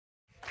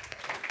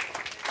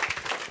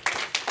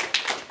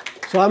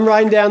So I'm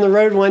riding down the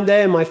road one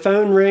day, and my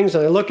phone rings,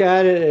 and I look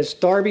at it, and it's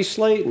Darby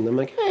Slayton. I'm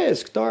like, hey,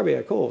 it's Darby.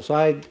 Cool. So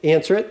I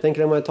answer it,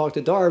 thinking I'm going to talk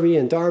to Darby,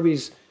 and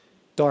Darby's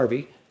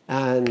Darby.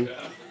 And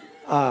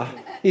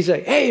he's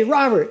like, hey,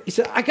 Robert. He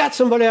said, I got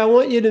somebody I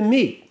want you to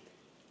meet.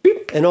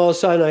 Beep. And all of a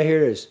sudden, I hear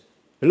this,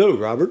 hello,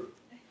 Robert.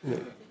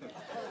 I'm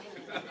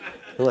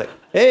like,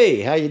 hey,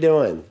 how you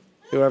doing?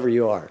 Whoever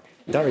you are.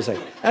 Darby's like,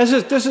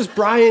 this is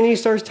Bryan. He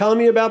starts telling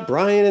me about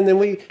Bryan, and then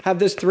we have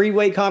this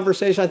three-way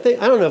conversation. I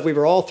don't know if we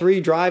were all three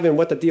driving,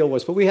 what the deal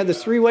was, but we had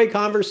this three-way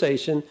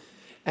conversation.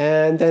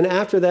 And then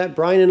after that,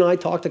 Bryan and I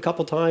talked a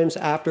couple times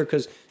after,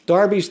 because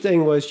Darby's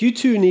thing was, you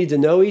two need to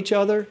know each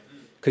other,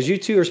 because you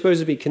two are supposed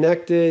to be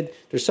connected.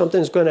 There's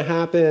something's going to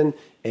happen,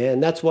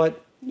 and that's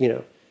what,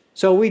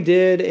 So we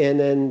did, and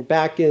then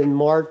back in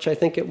March, I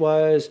think it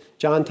was,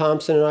 John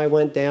Thompson and I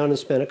went down and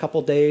spent a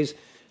couple days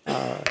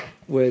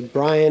with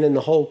Bryan and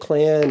the whole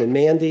clan, and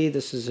Mandy,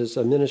 this is his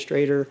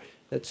administrator.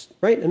 That's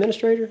right,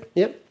 administrator?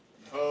 Yep.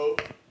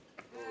 Hope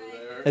over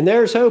there. And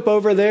there's Hope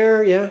over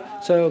there,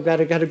 yeah. So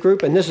got a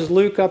group, and this is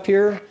Luke up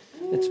here.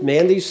 It's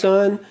Mandy's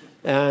son.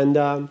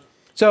 And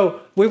so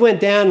we went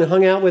down and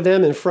hung out with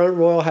them in Front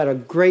Royal, had a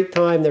great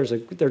time.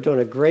 They're doing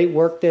a great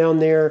work down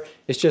there.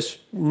 It's just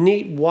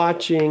neat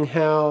watching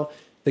how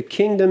the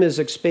kingdom is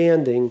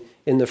expanding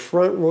in the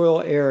Front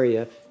Royal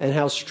area and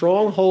how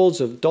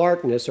strongholds of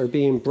darkness are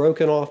being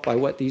broken off by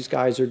what these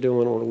guys are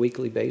doing on a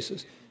weekly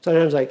basis.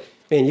 Sometimes like,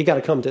 man, you got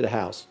to come to the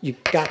house. You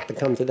got to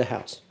come to the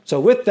house. So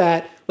with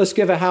that, let's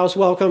give a house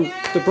welcome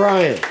to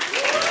Bryan.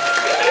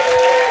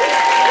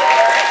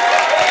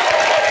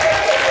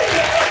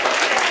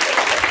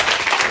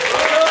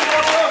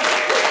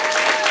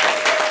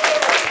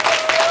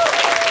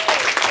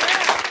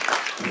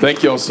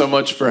 Thank you all so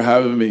much for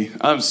having me.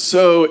 I'm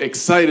so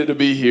excited to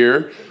be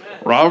here.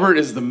 Robert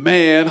is the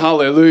man,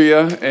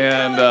 hallelujah.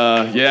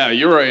 And yeah,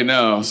 you already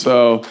know.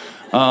 So,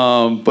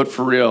 but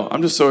for real,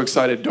 I'm just so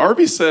excited.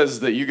 Darby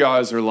says that you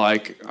guys are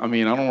like, I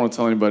don't want to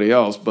tell anybody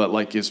else, but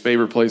like his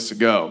favorite place to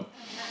go.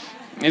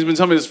 He's been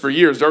telling me this for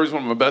years. Darby's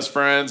one of my best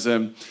friends,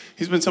 and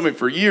he's been telling me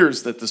for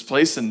years that this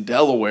place in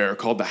Delaware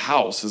called The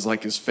House is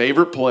like his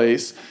favorite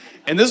place.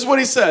 And this is what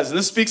he says, and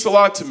this speaks a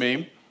lot to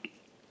me.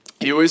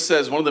 He always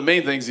says, one of the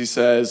main things he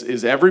says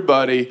is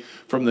everybody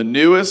from the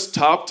newest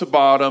top to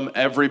bottom,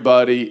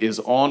 everybody is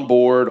on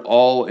board,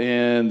 all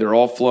in, they're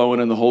all flowing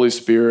in the Holy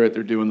Spirit,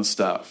 they're doing the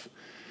stuff.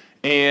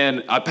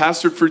 And I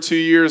pastored for 2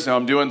 years, now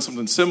I'm doing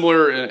something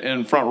similar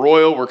in Front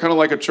Royal. We're kind of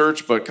like a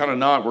church, but kind of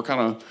not. We're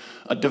kind of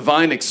a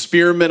divine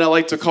experiment, I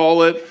like to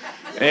call it.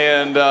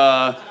 And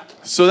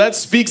so that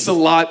speaks a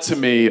lot to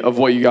me of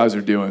what you guys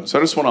are doing. So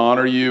I just want to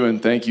honor you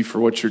and thank you for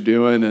what you're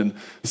doing and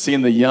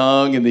seeing the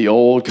young and the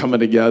old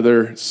coming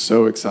together.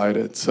 So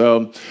excited.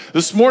 So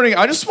this morning,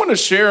 I just want to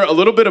share a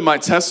little bit of my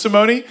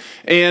testimony.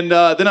 And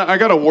then I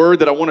got a word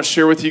that I want to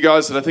share with you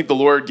guys that I think the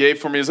Lord gave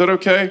for me. Is that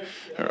okay?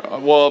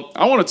 Well,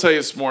 I want to tell you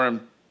this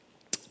morning.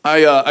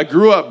 I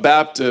grew up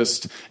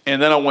Baptist, and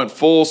then I went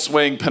full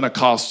swing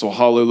Pentecostal,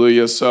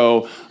 hallelujah.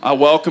 So I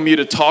welcome you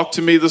to talk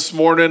to me this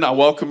morning. I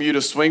welcome you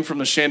to swing from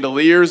the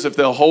chandeliers if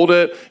they'll hold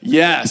it.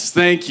 Yes,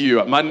 thank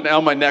you. Now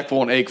my neck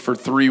won't ache for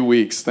 3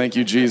 weeks. Thank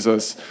you,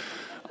 Jesus.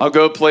 I'll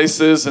go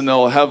places, and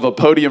they'll have a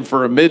podium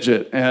for a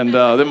midget, and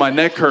then my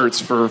neck hurts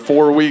for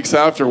 4 weeks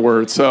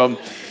afterwards. So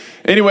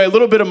anyway, a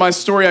little bit of my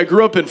story. I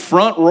grew up in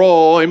Front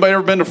Royal. Anybody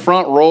ever been to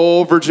Front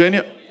Royal,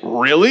 Virginia?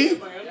 Really?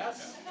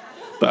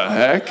 The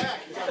heck?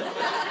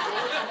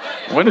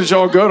 When did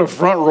y'all go to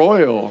Front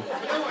Royal?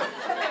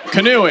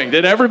 Canoeing.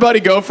 Did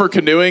everybody go for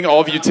canoeing, all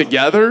of you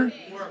together?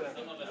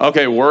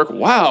 Okay, work.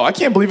 Wow, I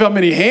can't believe how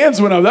many hands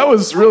went up. That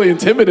was really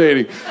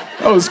intimidating.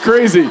 That was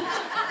crazy.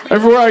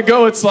 Everywhere I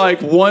go, it's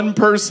like one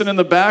person in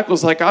the back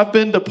was like, I've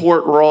been to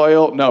Port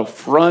Royal. No,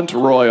 Front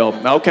Royal.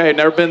 Okay,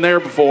 never been there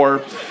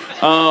before.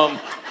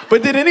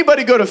 But did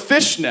anybody go to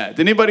Fishnet?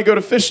 Did anybody go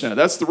to Fishnet?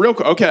 That's the real...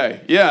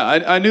 Okay, yeah,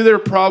 I knew there were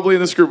probably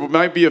in this group, it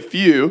might be a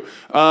few.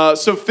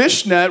 So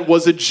Fishnet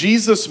was a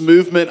Jesus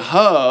movement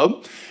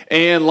hub,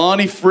 and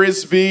Lonnie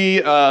Frisbee,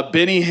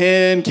 Benny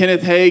Hinn,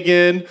 Kenneth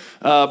Hagin,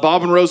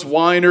 Bob and Rose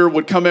Weiner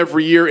would come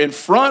every year. In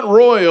Front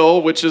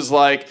Royal, which is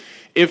like,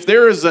 if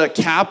there is a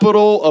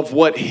capital of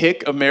what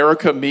hick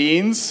America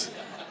means,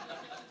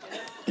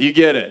 you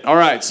get it. All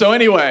right, so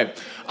anyway...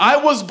 I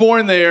was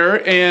born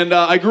there, and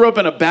I grew up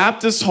in a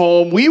Baptist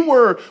home. We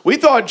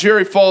thought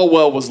Jerry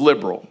Falwell was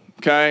liberal,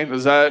 okay?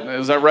 Is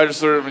that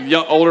registered?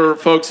 Young, older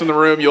folks in the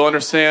room, you'll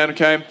understand,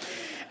 okay?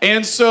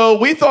 And so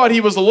we thought he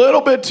was a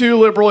little bit too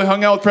liberal. He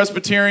hung out with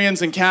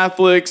Presbyterians and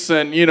Catholics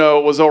and,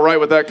 was all right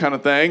with that kind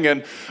of thing.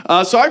 And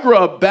so I grew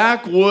up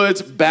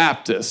backwoods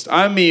Baptist.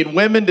 I mean,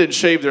 women didn't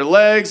shave their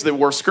legs. They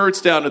wore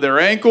skirts down to their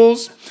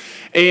ankles.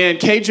 And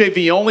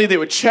KJV only, they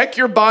would check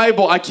your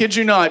Bible, I kid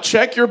you not,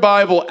 check your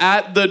Bible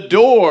at the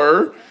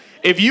door.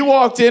 If you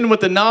walked in with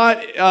the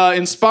not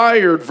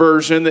inspired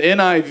version, the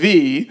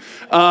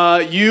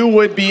NIV, you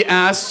would be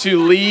asked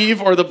to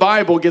leave or the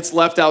Bible gets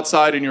left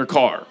outside in your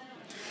car.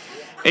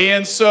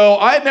 And so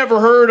I had never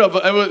heard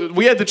of,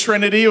 we had the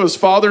Trinity, it was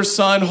Father,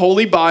 Son,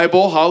 Holy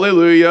Bible,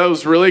 hallelujah, it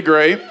was really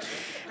great.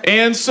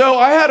 And so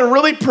I had a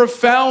really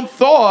profound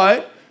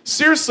thought,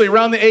 seriously,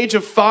 around the age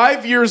of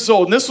 5 years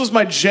old. And this was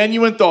my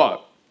genuine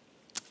thought.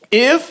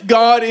 If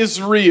God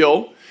is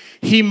real,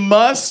 he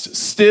must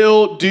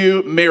still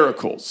do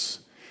miracles.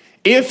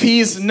 If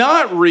he's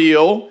not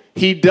real,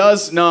 he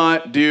does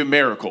not do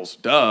miracles.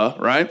 Duh,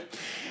 right?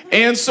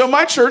 And so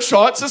my church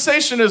taught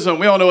cessationism.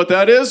 We all know what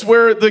that is,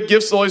 where the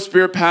gifts of the Holy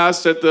Spirit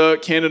passed at the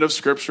canon of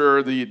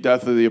Scripture, the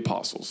death of the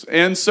apostles.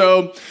 And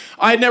so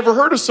I had never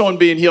heard of someone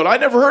being healed. I'd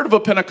never heard of a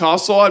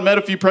Pentecostal. I'd met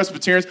a few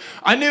Presbyterians.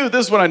 I knew,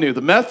 this is what I knew.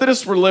 The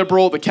Methodists were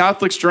liberal, the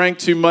Catholics drank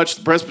too much,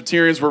 the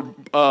Presbyterians were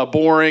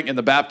boring, and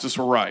the Baptists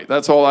were right.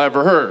 That's all I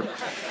ever heard.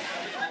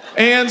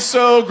 And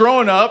so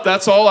growing up,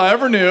 that's all I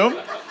ever knew.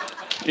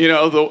 You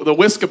know, the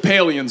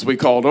Episcopalians, we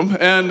called them.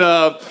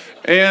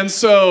 And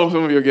so,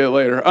 some of you will get it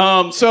later.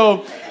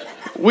 So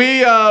we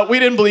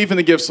didn't believe in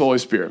the gifts of the Holy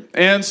Spirit.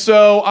 And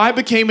so I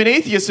became an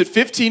atheist at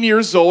 15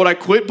 years old. I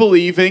quit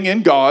believing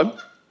in God.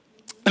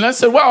 And I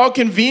said, wow, how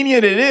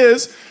convenient it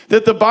is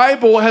that the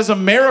Bible has a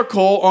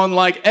miracle on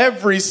like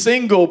every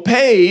single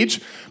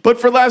page.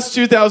 But for the last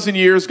 2,000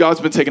 years,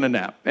 God's been taking a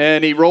nap.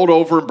 And he rolled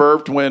over and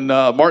burped when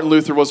Martin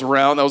Luther was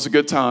around. That was a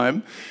good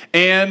time.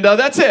 And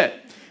that's it.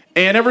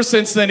 And ever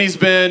since then, he's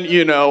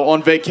been,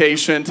 on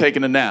vacation,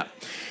 taking a nap.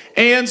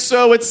 And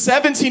so at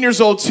 17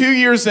 years old, 2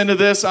 years into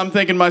this, I'm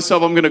thinking to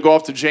myself, I'm going to go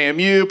off to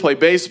JMU, play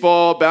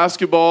baseball,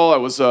 basketball. I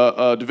was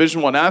a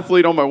Division I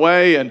athlete on my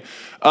way, and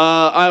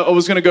I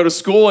was going to go to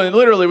school, and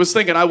literally was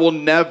thinking, I will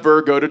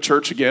never go to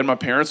church again. My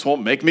parents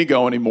won't make me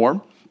go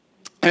anymore.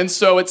 And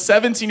so at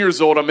 17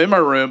 years old, I'm in my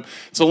room.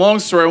 It's a long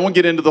story. I won't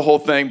get into the whole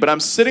thing, but I'm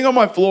sitting on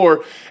my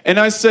floor, and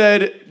I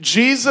said,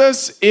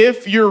 Jesus,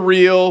 if you're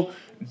real,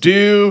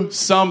 do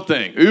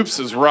something. Oops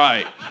is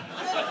right.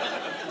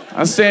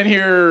 I stand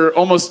here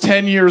almost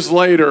 10 years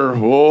later.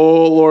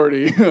 Oh,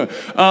 Lordy.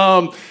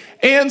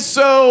 And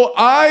so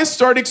I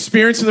start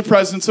experiencing the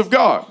presence of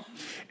God.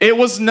 It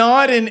was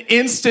not an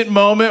instant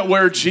moment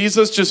where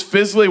Jesus just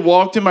physically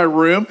walked in my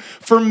room.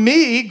 For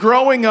me,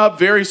 growing up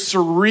very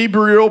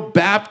cerebral,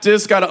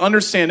 Baptist, got to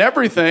understand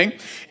everything,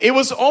 it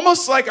was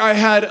almost like I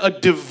had a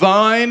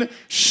divine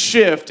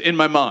shift in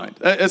my mind.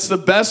 That's the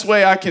best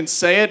way I can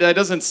say it. That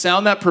doesn't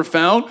sound that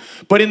profound,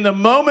 but in the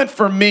moment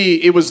for me,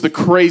 it was the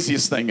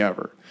craziest thing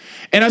ever.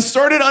 And I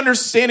started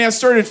understanding, I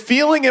started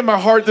feeling in my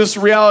heart this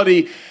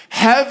reality,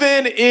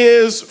 heaven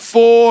is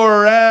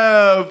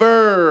forever.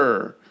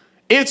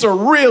 It's a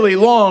really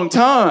long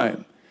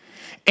time.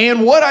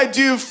 And what I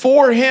do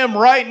for him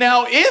right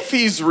now, if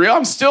he's real,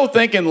 I'm still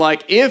thinking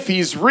like if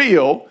he's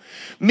real,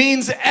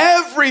 means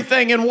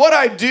everything. And what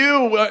I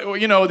do,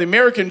 the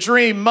American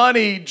dream,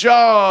 money,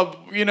 job,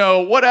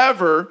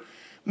 whatever,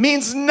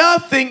 means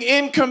nothing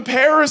in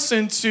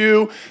comparison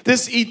to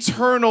this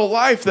eternal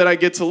life that I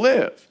get to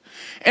live.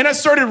 And I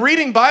started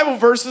reading Bible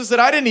verses that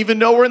I didn't even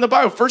know were in the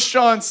Bible. 1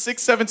 John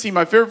 6:17,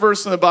 my favorite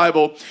verse in the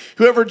Bible.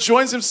 Whoever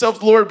joins himself to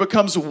the Lord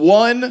becomes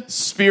one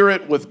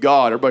spirit with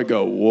God. Everybody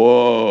go,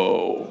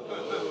 whoa.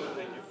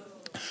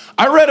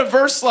 I read a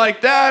verse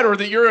like that, or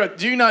that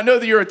do you not know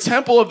that you're a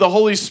temple of the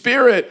Holy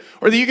Spirit,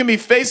 or that you can be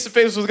face to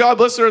face with God?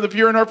 Blessed are the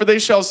pure in heart, for they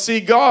shall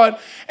see God.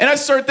 And I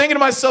started thinking to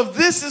myself,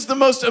 this is the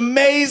most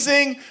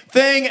amazing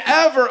thing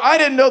ever. I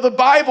didn't know the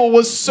Bible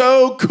was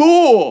so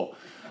cool.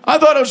 I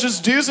thought it was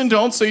just do's and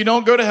don'ts so you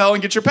don't go to hell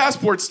and get your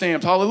passport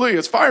stamped. Hallelujah.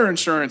 It's fire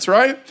insurance,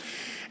 right?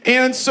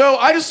 And so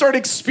I just started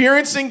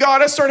experiencing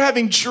God. I started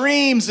having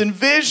dreams and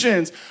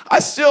visions.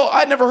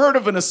 I'd never heard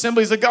of an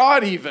Assemblies of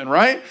God even,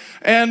 right?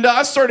 And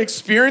I started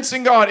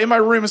experiencing God in my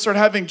room. I started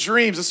having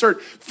dreams. I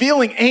started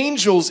feeling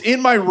angels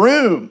in my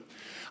room.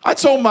 I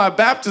told my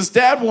Baptist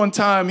dad one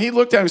time, he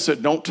looked at me and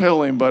said, don't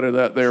tell anybody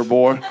that there,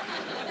 boy.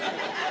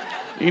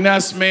 You can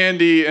ask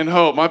Mandy and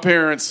Hope. My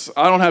parents,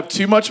 I don't have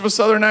too much of a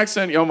Southern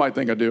accent. Y'all might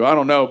think I do. I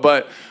don't know.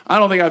 But I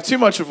don't think I have too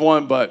much of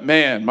one. But,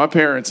 man, my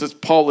parents, it's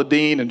Paula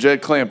Dean and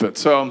Jed Clampett.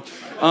 So,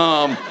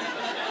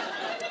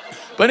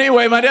 but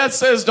anyway, my dad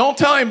says, don't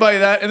tell anybody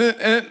that.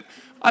 And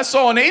I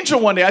saw an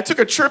angel one day. I took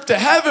a trip to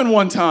heaven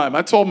one time.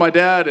 I told my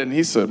dad, and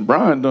he said,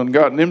 Bryan done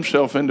gotten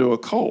himself into a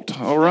cult.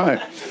 All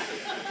right.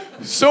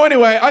 So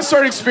anyway, I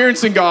started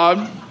experiencing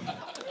God.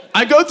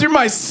 I go through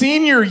my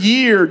senior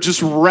year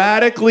just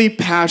radically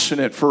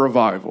passionate for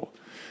revival.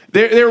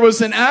 There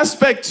was an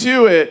aspect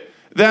to it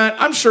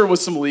that I'm sure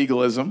was some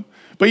legalism.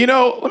 But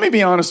let me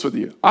be honest with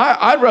you.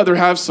 I'd rather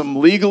have some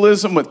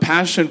legalism with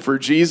passion for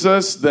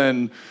Jesus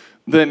than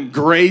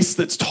grace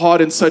that's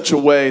taught in such a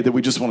way that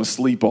we just want to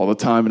sleep all the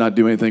time and not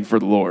do anything for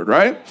the Lord,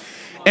 right?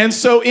 And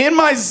so in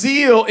my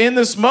zeal in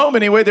this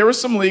moment, anyway, there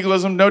was some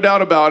legalism, no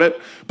doubt about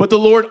it, but the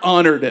Lord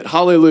honored it.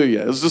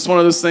 Hallelujah. It was just one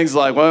of those things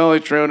like, well,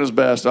 he's doing his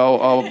best.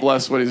 I'll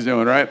bless what he's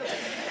doing, right?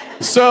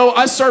 So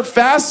I start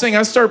fasting.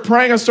 I start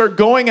praying. I start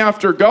going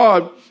after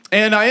God.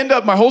 And I end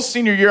up, my whole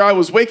senior year, I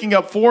was waking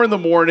up 4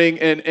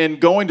 a.m.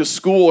 and going to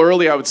school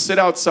early. I would sit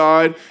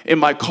outside in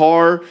my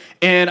car,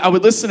 and I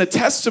would listen to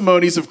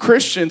testimonies of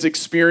Christians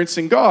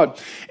experiencing God.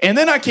 And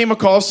then I came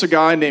across a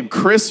guy named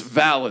Chris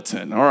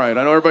Valentin. All right,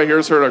 I know everybody here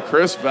has heard of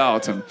Chris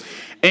Valentin.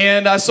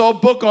 And I saw a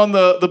book on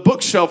the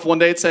bookshelf one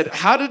day. It said,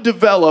 How to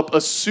Develop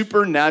a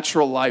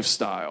Supernatural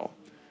Lifestyle.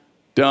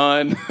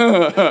 Done.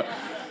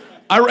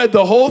 I read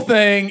the whole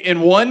thing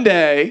in one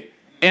day,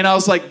 and I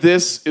was like,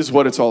 this is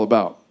what it's all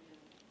about.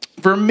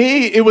 For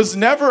me, it was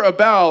never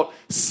about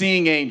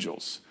seeing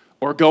angels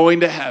or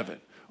going to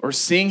heaven or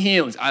seeing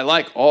healings. I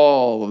like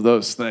all of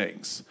those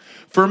things.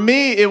 For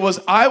me, it was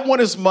I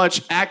want as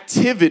much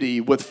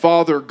activity with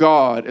Father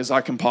God as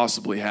I can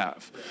possibly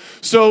have.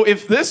 So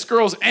if this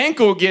girl's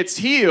ankle gets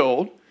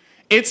healed,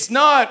 it's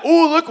not,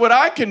 oh, look what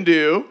I can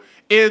do.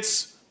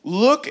 It's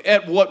look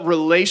at what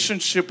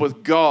relationship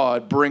with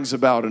God brings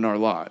about in our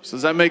lives.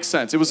 Does that make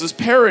sense? It was this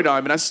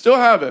paradigm, and I still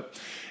have it.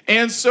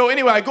 And so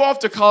anyway, I go off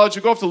to college.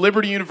 I go off to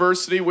Liberty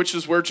University, which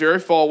is where Jerry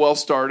Falwell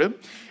started.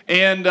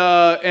 And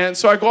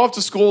so I go off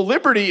to school.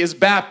 Liberty is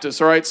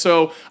Baptist, all right?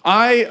 So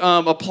I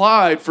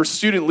applied for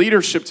student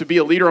leadership to be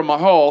a leader in my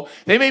hall.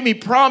 They made me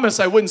promise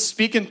I wouldn't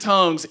speak in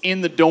tongues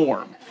in the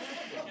dorm.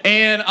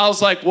 And I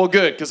was like, well,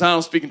 good, because I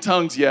don't speak in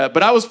tongues yet.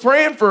 But I was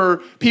praying for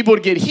people to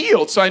get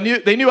healed, so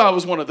they knew I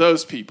was one of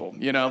those people,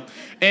 you know.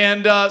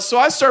 And so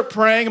I start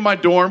praying in my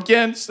dorm.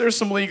 Again, there's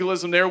some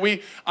legalism there.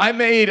 I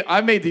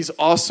made these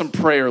awesome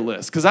prayer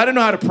lists because I didn't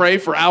know how to pray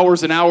for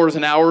hours and hours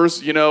and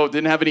hours. You know,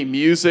 didn't have any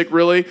music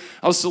really.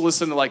 I was still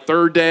listening to like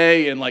Third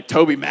Day and like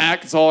Toby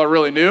Mac. That's all I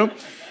really knew.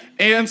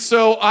 And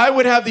so I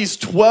would have these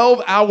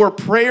 12-hour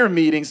prayer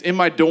meetings in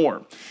my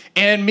dorm.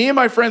 And me and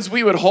my friends,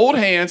 we would hold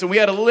hands, and we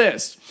had a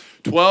list.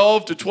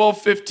 12 to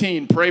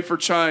 12:15, pray for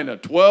China.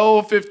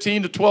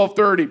 12:15 to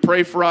 12:30,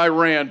 pray for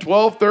Iran.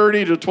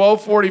 12:30 to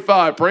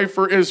 12:45, pray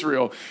for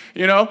Israel.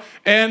 You know,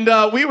 and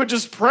we would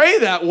just pray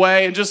that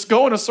way and just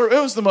go in a circle.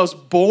 It was the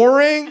most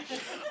boring,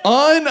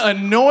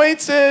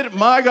 unanointed.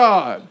 My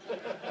God,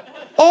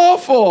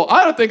 awful.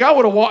 I don't think I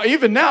would have walked.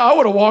 Even now, I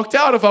would have walked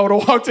out if I would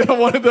have walked into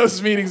one of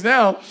those meetings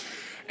now.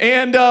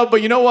 And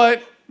but you know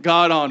what?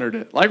 God honored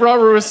it. Like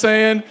Robert was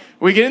saying,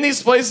 we get in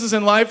these places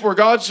in life where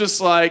God's just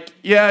like,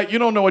 yeah, you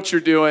don't know what you're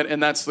doing,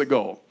 and that's the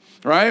goal,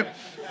 right?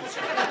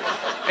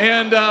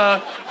 And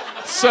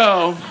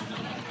so,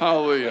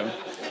 hallelujah.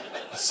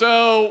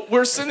 So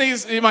we're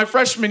sitting in my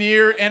freshman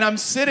year, and I'm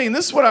sitting.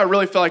 This is what I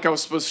really felt like I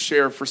was supposed to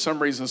share for some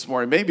reason this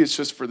morning. Maybe it's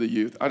just for the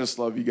youth. I just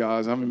love you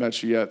guys. I haven't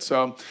met you yet.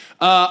 So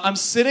I'm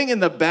sitting in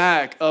the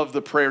back of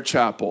the prayer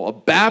chapel, a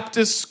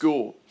Baptist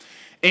school.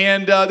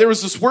 And there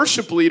was this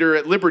worship leader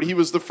at Liberty. He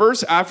was the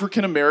first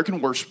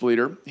African-American worship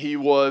leader. He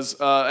was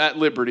at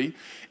Liberty.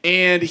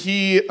 And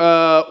he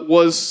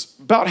was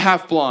about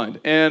half blind.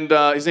 And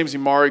his name's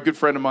Imari, good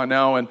friend of mine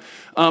now. And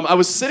I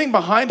was sitting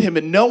behind him,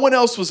 and no one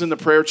else was in the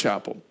prayer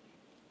chapel.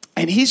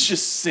 And he's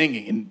just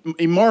singing. And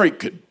Imari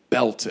could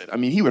belt it. I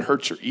mean, he would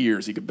hurt your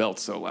ears. He could belt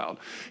so loud.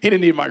 He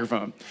didn't need a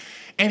microphone.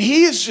 And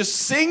he is just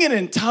singing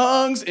in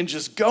tongues and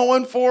just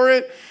going for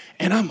it.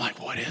 And I'm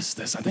like, what is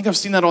this? I think I've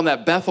seen that on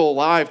that Bethel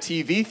Live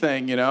TV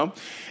thing, you know.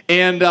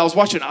 And I was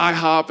watching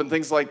IHOP and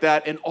things like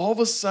that. And all of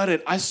a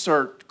sudden, I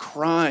start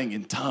crying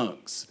in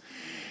tongues.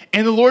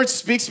 And the Lord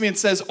speaks to me and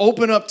says,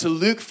 open up to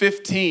Luke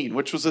 15,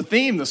 which was a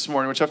theme this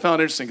morning, which I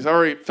found interesting because I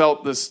already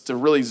felt this to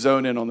really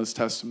zone in on this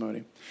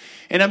testimony.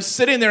 And I'm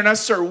sitting there and I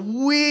start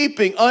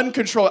weeping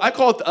uncontrolled. I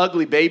call it the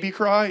ugly baby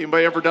cry.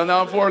 Anybody ever done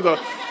that before? The,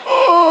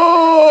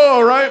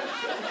 oh, right?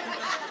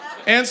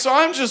 And so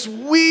I'm just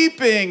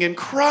weeping and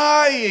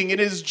crying in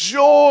his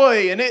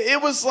joy. And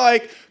it was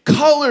like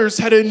colors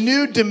had a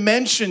new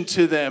dimension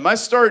to them. I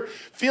start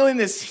feeling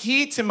this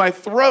heat in my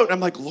throat. I'm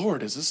like,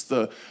 Lord, is this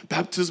the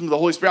baptism of the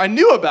Holy Spirit? I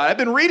knew about it. I've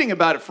been reading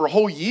about it for a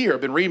whole year.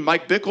 I've been reading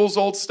Mike Bickle's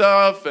old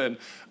stuff and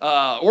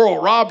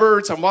Oral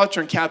Roberts. I'm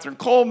watching Catherine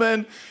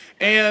Coleman.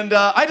 And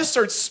I just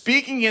started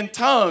speaking in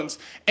tongues.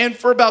 And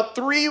for about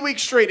 3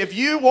 weeks straight, if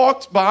you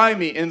walked by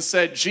me and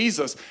said,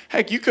 Jesus,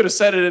 heck, you could have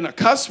said it in a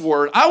cuss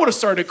word. I would have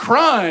started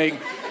crying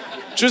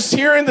just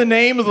hearing the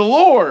name of the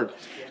Lord.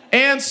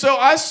 And so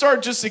I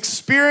started just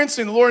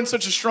experiencing the Lord in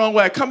such a strong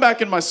way. I come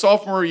back in my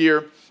sophomore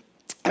year,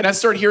 and I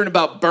started hearing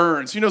about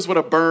burns. Who knows what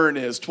a burn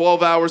is?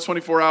 12 hours,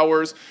 24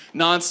 hours,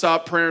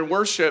 nonstop prayer and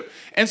worship.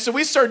 And so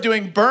we started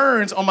doing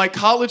burns on my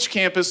college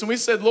campus. And we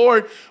said,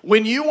 Lord,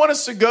 when you want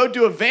us to go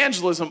do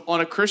evangelism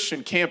on a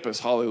Christian campus,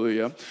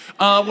 hallelujah,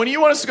 when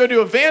you want us to go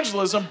do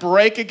evangelism,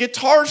 break a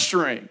guitar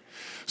string.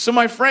 So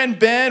my friend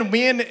Ben,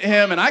 me and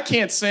him, and I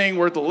can't sing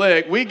worth a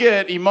lick. We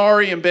get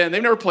Imari and Ben.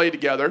 They've never played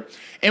together.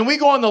 And we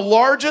go on the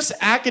largest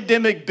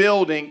academic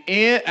building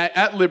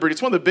at Liberty.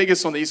 It's one of the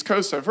biggest on the East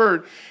Coast, I've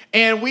heard.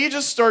 And we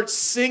just start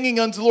singing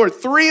unto the Lord.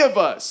 3 of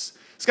us.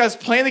 This guy's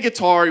playing the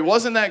guitar. He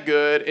wasn't that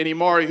good. And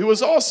Imari, who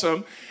was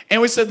awesome.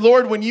 And we said,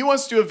 Lord, when you want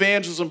us to do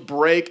evangelism,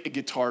 break a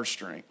guitar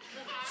string.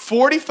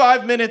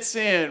 45 minutes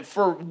in,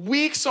 for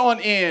weeks on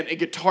end, a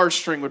guitar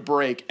string would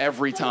break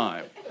every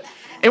time.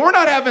 And we're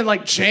not having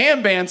like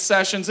jam band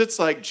sessions. It's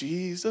like,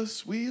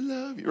 Jesus, we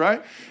love you,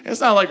 right?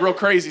 It's not like real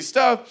crazy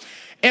stuff.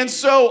 And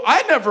so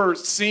I'd never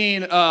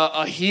seen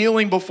a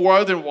healing before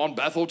other than on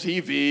Bethel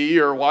TV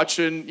or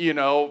watching, you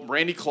know,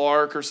 Randy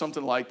Clark or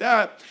something like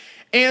that.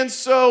 And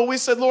so we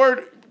said,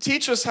 Lord,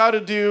 teach us how to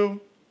do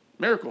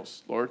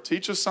Miracles, Lord.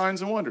 Teach us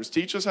signs and wonders.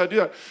 Teach us how to do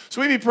that. So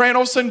we'd be praying,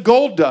 all of a sudden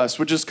gold dust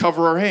would just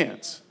cover our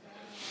hands.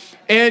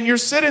 And you're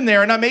sitting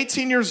there, and I'm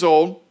 18 years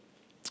old,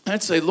 and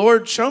I'd say,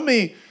 Lord, show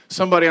me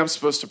somebody I'm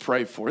supposed to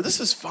pray for. This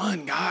is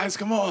fun, guys.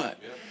 Come on.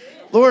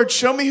 Lord,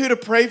 show me who to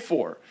pray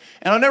for.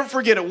 And I'll never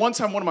forget it. One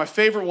time, one of my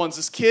favorite ones,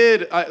 this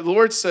kid, the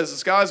Lord says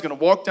this guy's going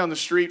to walk down the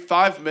street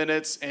 5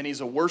 minutes, and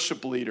he's a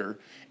worship leader,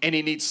 and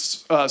he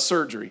needs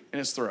surgery in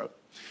his throat.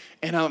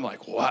 And I'm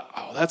like,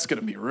 wow, that's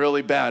going to be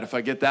really bad if I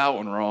get that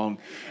one wrong.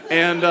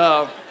 And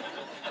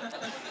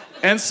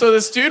so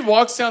this dude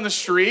walks down the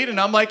street, and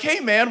I'm like, hey,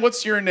 man,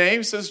 what's your name?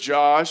 He says,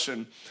 Josh.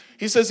 And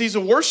he says he's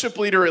a worship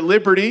leader at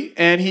Liberty,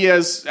 and he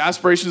has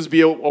aspirations to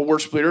be a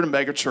worship leader in a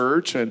mega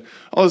church and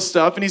all this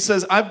stuff. And he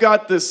says, I've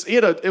got this,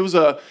 it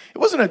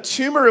wasn't a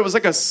tumor, it was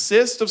like a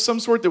cyst of some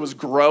sort that was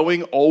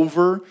growing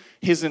over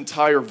his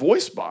entire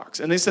voice box.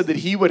 And they said that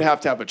he would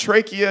have to have a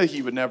trachea,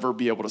 he would never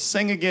be able to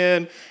sing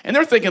again. And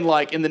they're thinking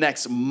like in the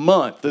next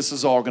month, this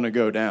is all going to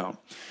go down.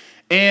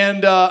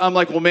 And I'm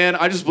like, well, man,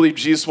 I just believe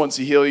Jesus wants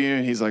to heal you.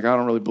 And he's like, I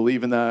don't really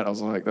believe in that. I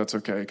was like, that's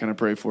okay. Can I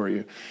pray for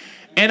you?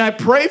 And I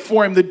pray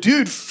for him. The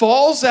dude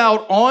falls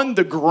out on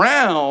the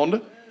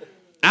ground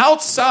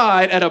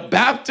outside at a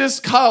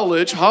Baptist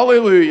college,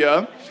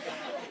 hallelujah,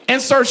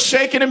 and starts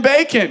shaking and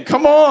baking.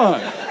 Come on.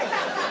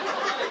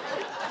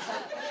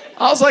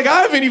 I was like,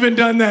 I haven't even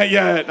done that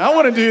yet. I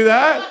want to do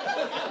that.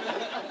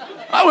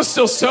 I was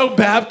still so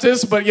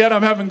Baptist, but yet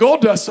I'm having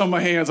gold dust on my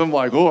hands. I'm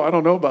like, oh, I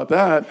don't know about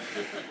that.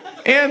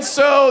 And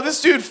so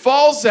this dude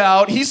falls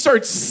out. He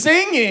starts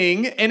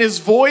singing, and his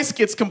voice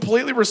gets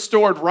completely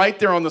restored right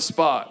there on the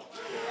spot.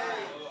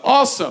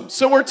 Awesome.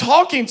 So we're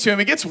talking to him.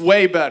 It gets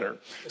way better.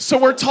 So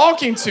we're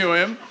talking to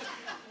him,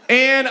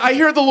 and I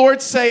hear the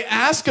Lord say,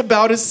 ask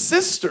about his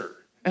sister.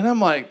 And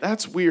I'm like,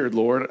 that's weird,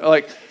 Lord.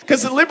 Like,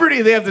 because at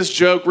Liberty, they have this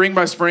joke, ring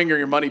by spring or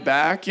your money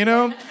back, you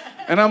know?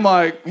 And I'm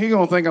like, he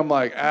gonna think I'm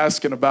like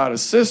asking about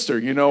his sister,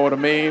 you know what I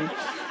mean?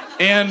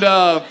 And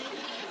I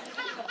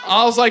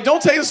was like,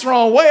 don't take this the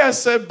wrong way. I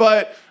said,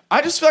 but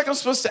I just feel like I'm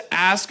supposed to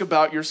ask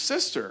about your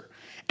sister.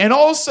 And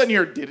all of a sudden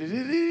you're,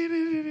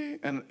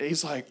 and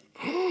he's like,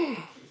 oh,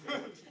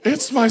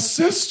 it's my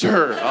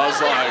sister. I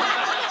was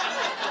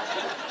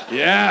like,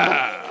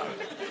 yeah,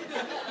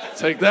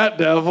 take that,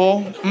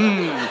 devil.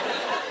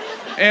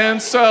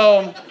 And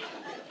so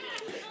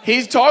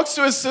he talks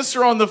to his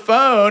sister on the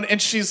phone,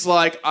 and she's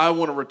like, I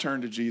want to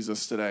return to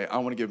Jesus today. I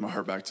want to give my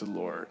heart back to the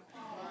Lord.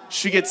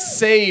 She gets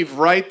saved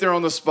right there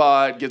on the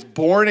spot, gets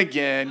born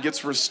again,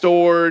 gets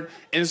restored,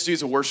 and this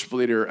dude's a worship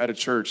leader at a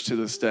church to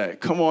this day.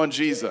 Come on,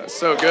 Jesus.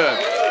 So good.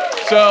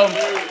 So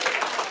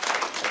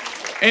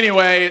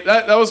anyway,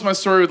 that was my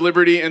story with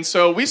Liberty. And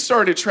so we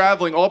started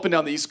traveling all up and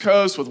down the East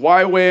Coast with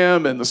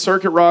YWAM and the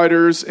circuit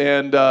riders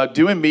and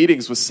doing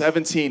meetings with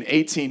 17,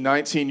 18,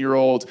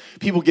 19-year-olds,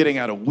 people getting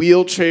out of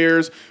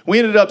wheelchairs. We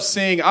ended up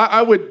seeing,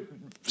 I would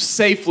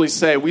safely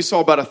say, we saw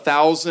about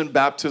 1,000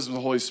 baptisms of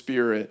the Holy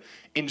Spirit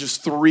in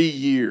just 3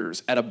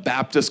 years at a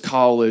Baptist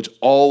college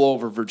all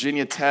over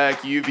Virginia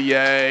Tech,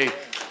 UVA,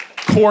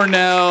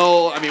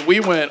 Cornell. I mean, we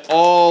went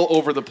all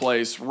over the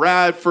place.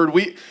 Radford.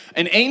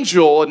 An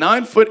angel, a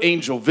 9-foot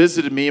angel,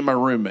 visited me and my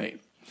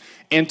roommate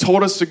and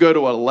told us to go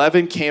to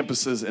 11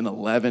 campuses in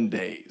 11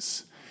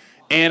 days.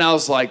 And I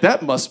was like,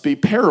 that must be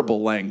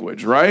parable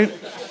language, right?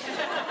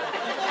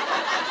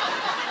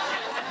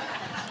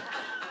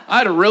 I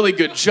had a really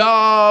good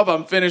job.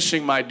 I'm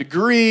finishing my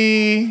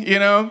degree, you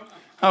know.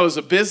 I was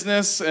a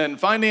business and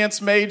finance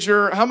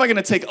major. How am I going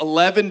to take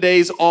 11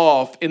 days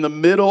off in the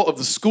middle of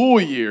the school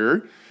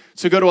year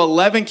to go to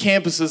 11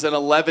 campuses in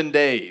 11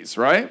 days,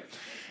 right?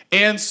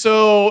 And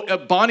so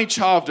Bonnie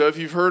Chavda, if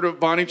you've heard of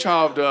Bonnie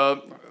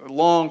Chavda,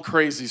 long,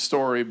 crazy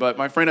story, but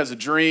my friend has a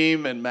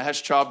dream, and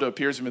Mahesh Chavda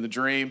appears to him in the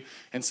dream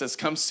and says,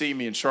 come see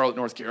me in Charlotte,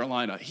 North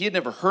Carolina. He had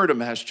never heard of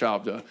Mahesh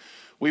Chavda.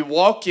 We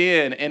walk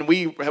in, and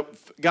we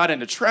got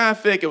into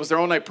traffic. It was their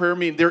all-night prayer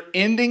meeting. They're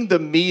ending the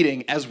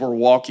meeting as we're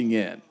walking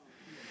in.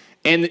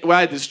 And I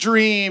had this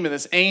dream and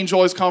this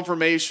angel, his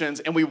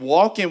confirmations, and we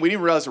walk in. We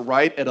didn't realize it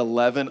right at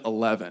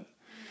 11:11.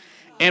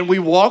 And we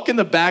walk in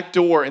the back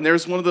door, and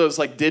there's one of those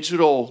like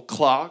digital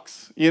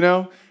clocks, you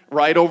know,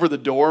 right over the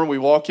door. And we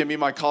walk in, me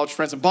and my college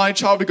friends, and Bonnie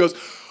Chavda goes,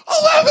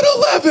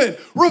 11:11,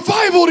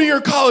 revival to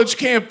your college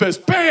campus,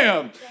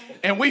 bam.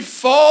 And we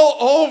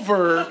fall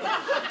over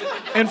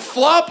and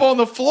flop on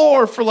the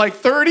floor for like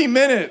 30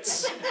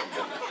 minutes.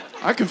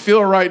 I can feel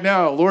it right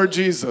now, Lord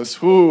Jesus.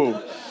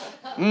 Ooh.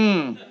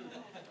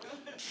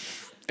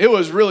 It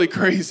was really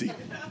crazy.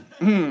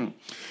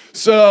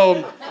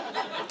 So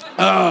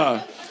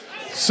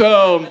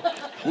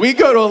we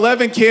go to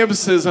 11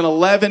 campuses in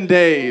 11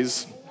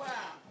 days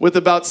with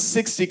about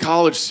 60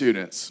 college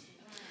students,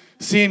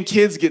 seeing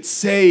kids get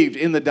saved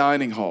in the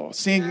dining hall,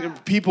 seeing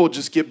people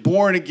just get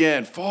born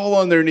again, fall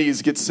on their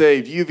knees, get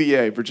saved,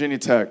 UVA, Virginia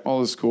Tech, all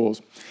the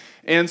schools.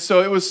 And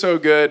so it was so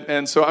good.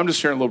 And so I'm just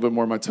sharing a little bit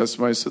more of my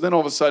testimony. So then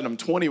all of a sudden I'm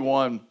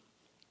 21.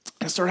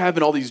 I start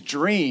having all these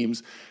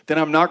dreams that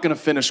I'm not going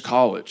to finish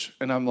college.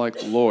 And I'm like,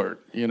 Lord,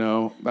 you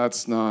know, that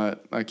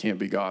can't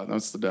be God.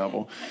 That's the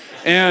devil.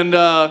 And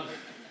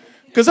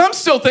Because I'm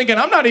still thinking,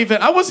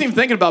 I wasn't even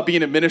thinking about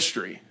being in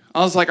ministry.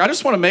 I was like, I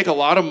just want to make a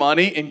lot of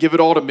money and give it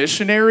all to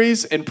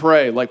missionaries and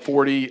pray like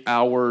 40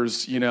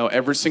 hours,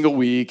 every single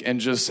week and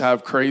just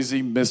have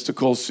crazy,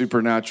 mystical,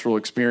 supernatural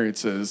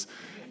experiences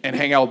and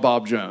hang out with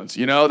Bob Jones.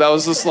 That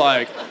was just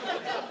like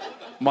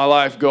my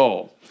life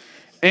goal.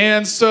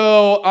 And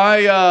so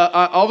I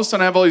all of a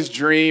sudden I have all these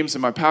dreams,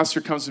 and my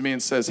pastor comes to me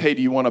and says, hey,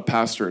 do you want to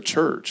pastor a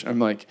church? I'm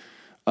like,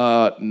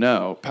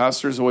 no.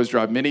 Pastors always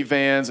drive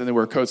minivans and they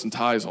wear coats and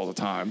ties all the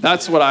time.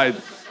 That's what I'd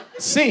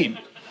seen.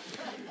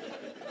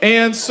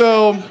 And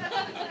so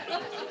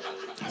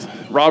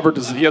Robert,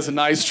 he has a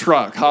nice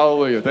truck.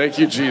 Hallelujah. Thank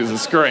you,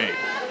 Jesus. Great.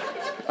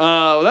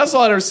 That's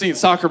all I've ever seen,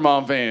 soccer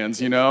mom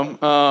vans,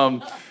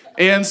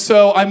 And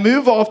so I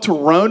move off to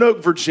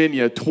Roanoke,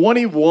 Virginia,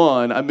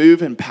 21. I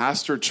move and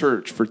pastor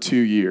church for 2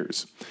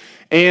 years.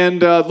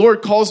 And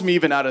Lord calls me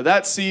even out of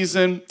that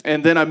season.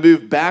 And then I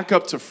moved back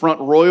up to Front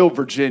Royal,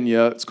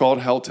 Virginia. It's called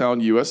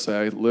Helltown,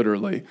 USA,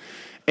 literally.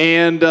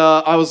 And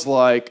I was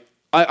like,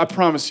 I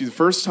promise you, the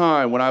first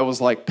time when I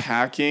was like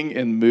packing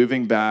and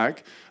moving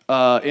back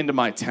into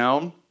my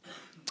town,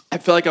 I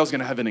felt like I was going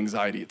to have an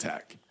anxiety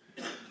attack,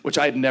 which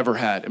I had never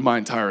had in my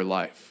entire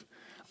life.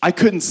 I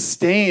couldn't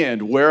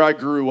stand where I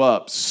grew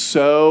up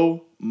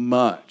so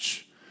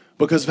much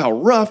because of how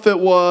rough it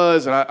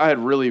was. And I had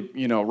really,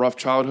 rough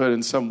childhood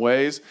in some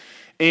ways.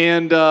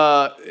 And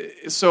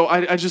so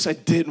I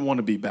didn't want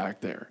to be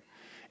back there.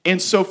 And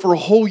so for a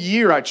whole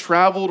year, I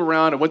traveled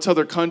around. I went to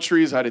other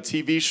countries. I had a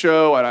TV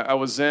show. I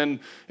was in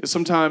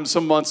sometimes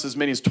some months as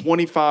many as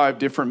 25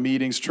 different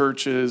meetings,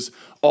 churches,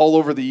 all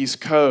over the East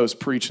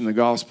Coast, preaching the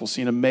gospel,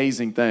 seeing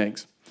amazing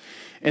things.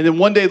 And then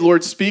one day the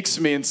Lord speaks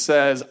to me and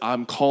says,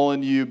 I'm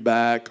calling you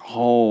back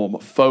home.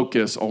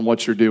 Focus on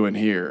what you're doing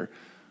here.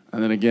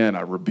 And then again,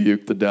 I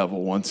rebuked the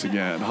devil once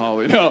again.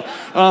 Hallelujah.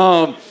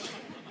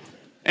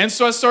 And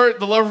so I started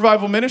the Love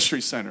Revival Ministry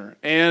Center.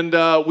 And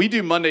we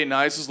do Monday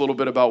nights. This is a little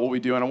bit about what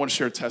we do. And I want to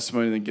share a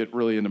testimony and then get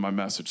really into my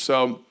message.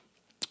 So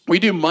we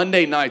do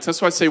Monday nights.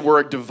 That's why I say we're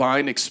a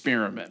divine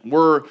experiment.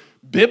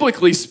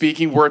 Biblically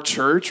speaking, we're a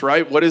church,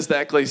 right? What is the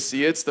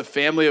ecclesia? It's the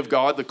family of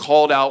God, the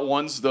called out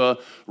ones, the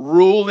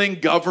ruling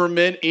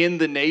government in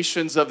the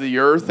nations of the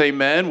earth,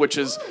 amen, which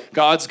is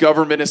God's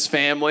government is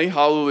family,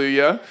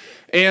 hallelujah.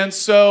 And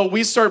so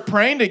we start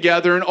praying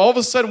together, and all of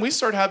a sudden we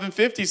start having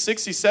 50,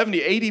 60,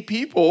 70, 80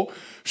 people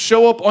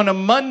show up on a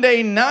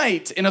Monday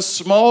night in a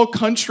small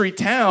country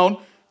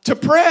town to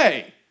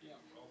pray.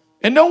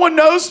 And no one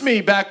knows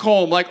me back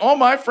home. Like, all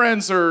my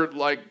friends are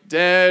like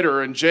dead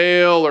or in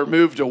jail or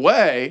moved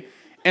away.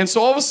 And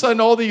so all of a sudden,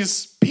 all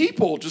these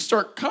people just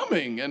start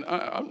coming. And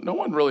no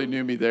one really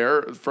knew me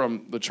there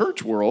from the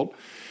church world.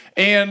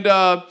 And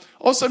all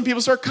of a sudden,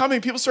 people start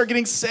coming. People start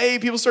getting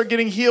saved. People start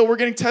getting healed. We're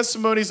getting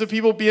testimonies of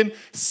people being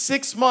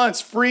 6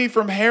 months free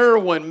from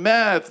heroin,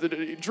 meth,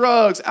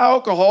 drugs,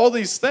 alcohol, all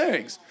these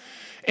things.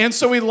 And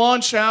so we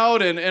launch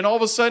out, and all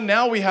of a sudden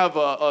now we have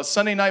a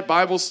Sunday night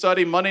Bible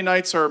study. Monday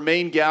nights are our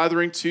main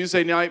gathering.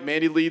 Tuesday night,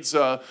 Mandy leads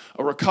a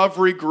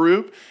recovery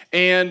group.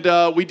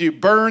 And we do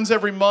burns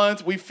every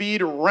month. We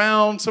feed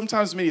around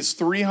sometimes as many as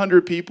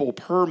 300 people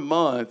per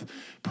month,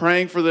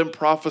 praying for them,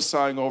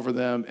 prophesying over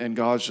them, and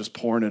God's just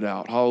pouring it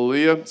out.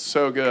 Hallelujah.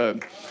 So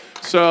good.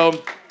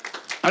 So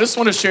I just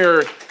want to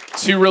share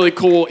 2 really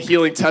cool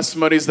healing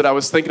testimonies that I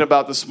was thinking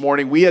about this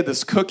morning. We had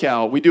this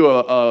cookout. We do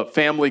a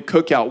family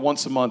cookout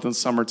once a month in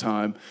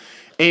summertime.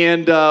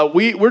 And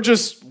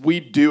we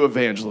do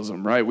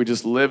evangelism, right? We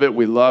just live it.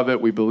 We love it.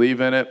 We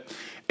believe in it.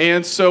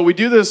 And so we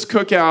do this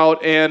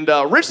cookout. And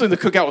originally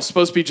the cookout was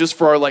supposed to be just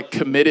for our like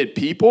committed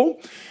people.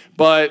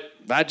 But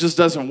that just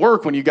doesn't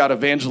work when you got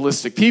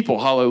evangelistic people.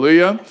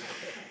 Hallelujah.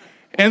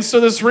 And so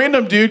this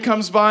random dude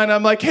comes by and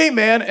I'm like, hey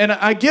man, and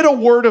I get a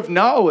word of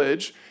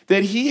knowledge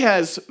that he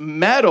has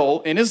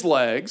metal in his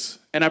legs,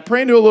 and I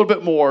pray into a little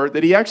bit more,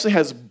 that he actually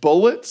has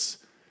bullets,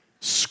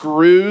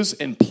 screws,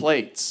 and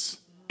plates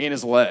in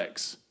his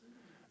legs.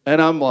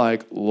 And I'm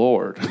like,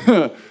 Lord,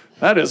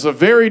 that is a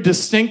very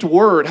distinct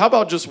word. How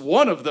about just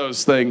one of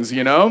those things,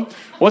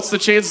 What's the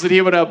chances that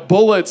he would have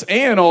bullets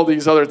and all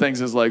these other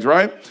things in his legs,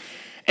 right?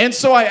 And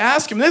so I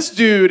ask him, this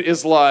dude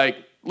is like,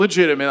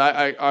 legitimate.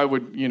 I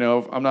would,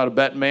 I'm not a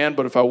betting man,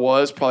 but if I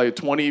was, probably a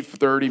 20,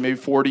 30, maybe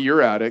 40-year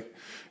addict.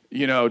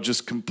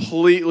 Just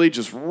completely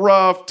just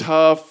rough,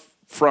 tough,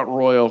 front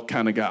royal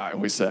kind of guy,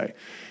 we say.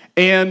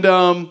 And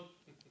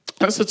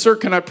I said, sir,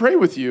 can I pray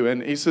with you?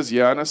 And he says,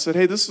 yeah. And I said,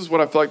 hey, this is what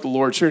I feel like the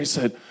Lord shared. He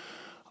said,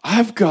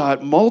 I've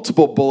got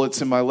multiple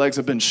bullets in my legs.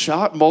 I've been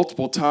shot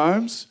multiple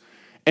times,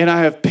 and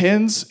I have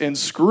pins and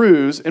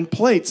screws and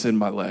plates in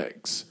my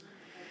legs.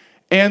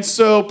 And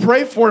so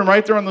pray for him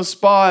right there on the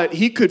spot.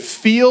 He could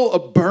feel a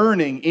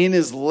burning in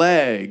his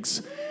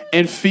legs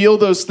and feel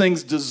those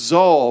things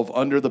dissolve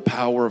under the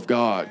power of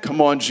God.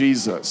 Come on,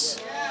 Jesus.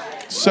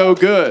 So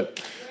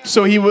good.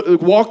 So he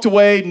walked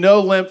away, no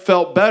limp,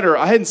 felt better.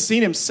 I hadn't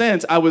seen him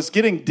since. I was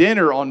getting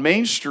dinner on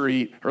Main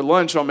Street, or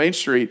lunch on Main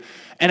Street.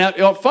 And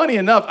funny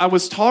enough, I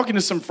was talking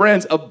to some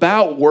friends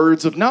about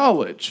words of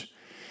knowledge.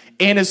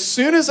 And as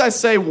soon as I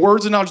say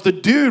words of knowledge, the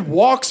dude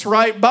walks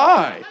right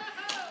by.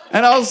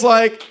 And I was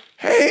like,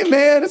 hey,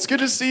 man, it's good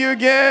to see you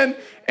again.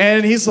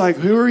 And he's like,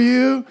 who are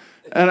you?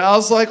 And I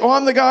was like, oh,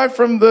 I'm the guy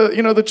from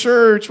the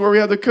church where we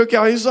had the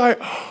cookout. He's like,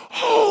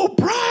 oh,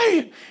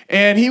 Bryan.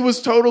 And he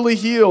was totally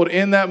healed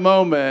in that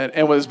moment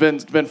and has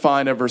been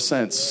fine ever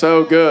since.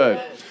 So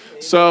good.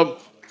 So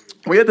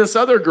we had this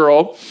other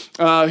girl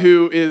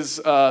who is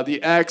the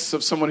ex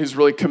of someone who's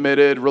really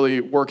committed, really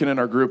working in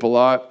our group a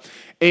lot.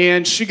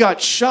 And she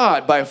got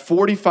shot by a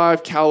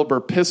 .45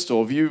 caliber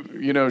pistol. If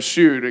you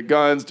shoot at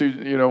guns,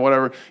 do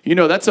whatever,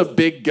 that's a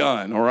big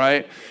gun, all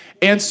right?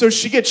 And so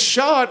she gets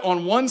shot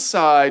on one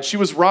side. She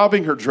was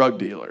robbing her drug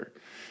dealer.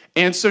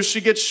 And so she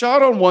gets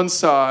shot on one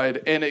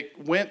side, and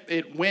it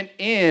went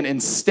in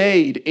and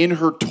stayed in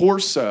her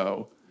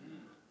torso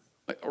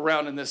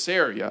around in this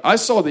area. I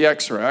saw the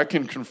x-ray. I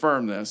can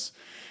confirm this.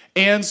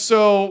 And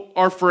so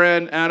our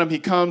friend Adam, he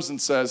comes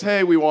and says, hey,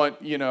 I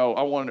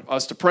want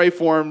us to pray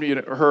for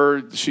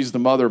him. She's the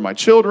mother of my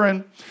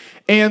children.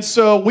 And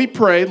so we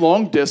prayed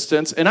long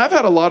distance, and I've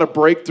had a lot of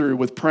breakthrough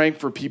with praying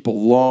for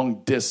people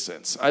long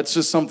distance. It's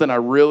just something I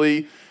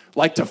really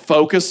like to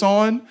focus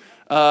on.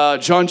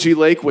 John G.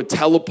 Lake would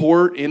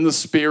teleport in the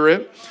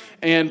spirit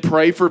and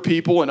pray for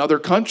people in other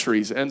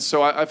countries. And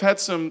so I've had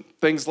some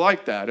things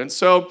like that. And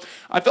so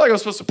I feel like I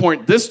was supposed to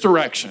point this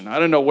direction. I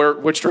don't know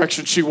which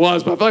direction she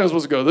was, but I feel like I was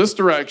supposed to go this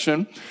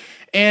direction.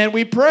 And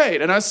we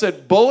prayed, and I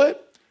said,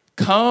 bullet,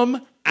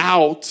 come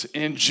out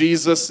in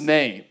Jesus'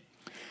 name.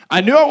 I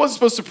knew I wasn't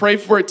supposed to pray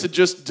for it to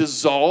just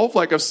dissolve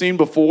like I've seen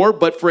before,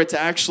 but for it to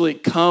actually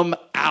come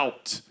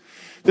out.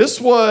 This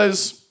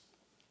was,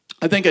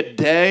 I think, a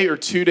day or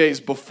 2 days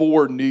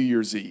before New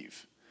Year's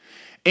Eve.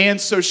 And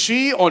so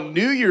she, on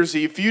New Year's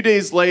Eve, a few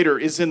days later,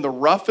 is in the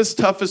roughest,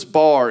 toughest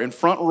bar in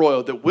Front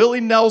Royal that Willie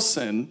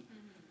Nelson,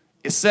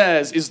 it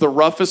says, is the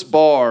roughest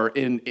bar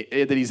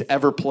that he's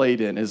ever played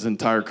in his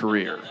entire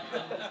career.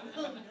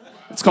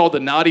 It's called the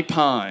Naughty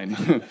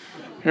Pine.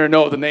 Here,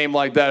 no, the name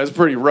like that is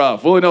pretty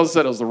rough. Willie Nelson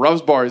said it was the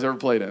roughest bar he's ever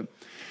played in.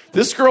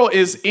 This girl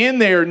is in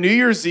there New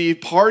Year's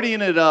Eve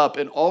partying it up,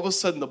 and all of a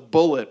sudden the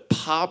bullet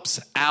pops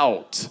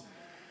out.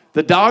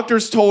 The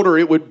doctors told her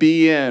it would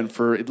be in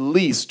for at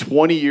least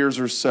 20 years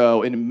or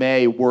so and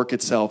may work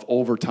itself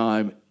over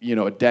time,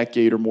 a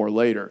decade or more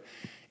later.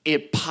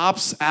 It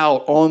pops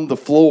out on the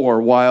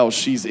floor while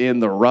she's in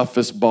the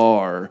roughest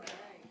bar,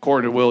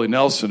 according to Willie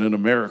Nelson in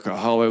America.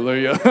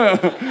 Hallelujah.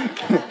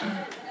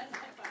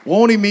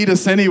 Won't he meet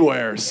us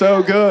anywhere?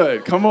 So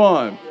good. Come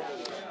on.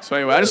 So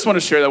anyway, I just want to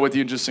share that with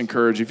you and just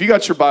encourage you. If you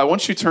got your Bible, why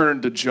don't you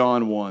turn to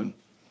John 1.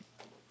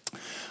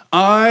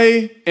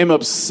 I am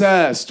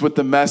obsessed with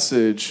the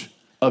message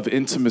of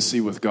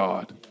intimacy with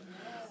God.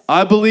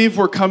 I believe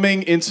we're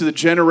coming into the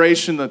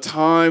generation, the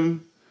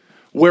time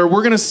where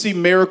we're going to see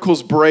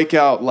miracles break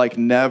out like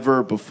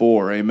never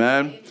before.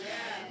 Amen?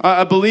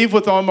 I believe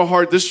with all my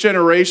heart, this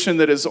generation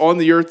that is on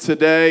the earth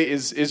today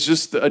is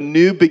just a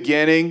new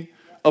beginning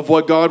of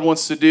what God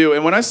wants to do.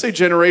 And when I say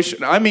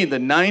generation, I mean the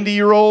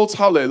 90-year-olds,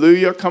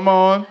 hallelujah, come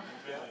on,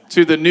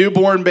 to the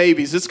newborn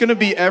babies. It's going to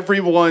be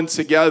everyone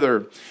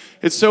together.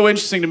 It's so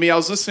interesting to me. I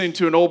was listening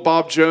to an old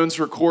Bob Jones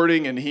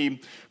recording, and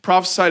he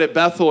prophesied at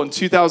Bethel in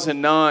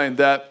 2009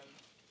 that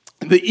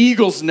the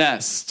eagle's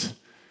nest,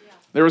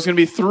 there was going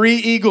to be 3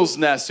 eagle's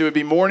nests. It would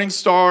be Morning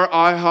Star,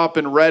 IHOP,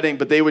 and Redding,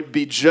 but they would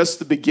be just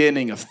the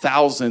beginning of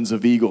thousands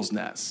of eagle's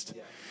nests.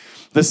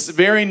 This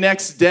very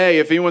next day,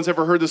 if anyone's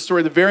ever heard the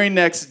story, the very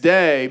next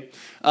day,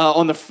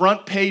 on the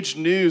front page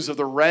news of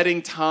the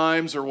Reading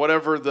Times or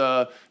whatever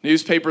the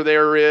newspaper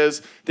there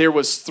is, there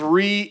was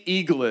 3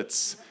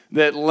 eaglets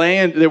that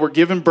were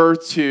given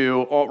birth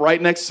to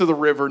right next to the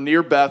river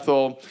near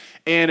Bethel,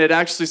 and it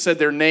actually said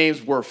their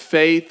names were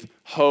Faith,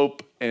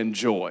 Hope, and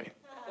Joy.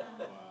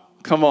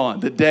 Come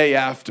on, the day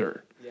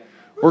after.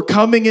 We're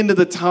coming into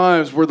the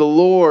times where the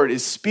Lord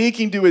is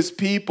speaking to his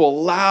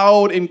people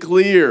loud and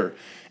clear.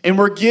 And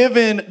we're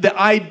given the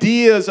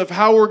ideas of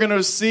how we're going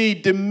to see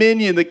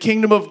dominion, the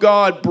kingdom of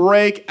God,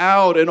 break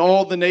out in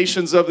all the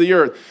nations of the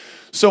earth.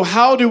 So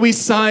how do we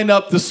sign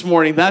up this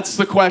morning? That's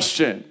the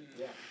question.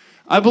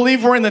 I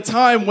believe we're in the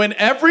time when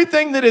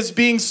everything that is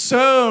being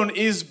sown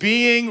is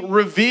being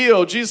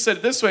revealed. Jesus said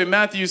it this way in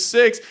Matthew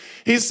 6.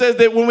 He said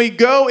that when we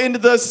go into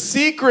the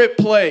secret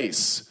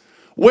place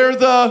where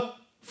the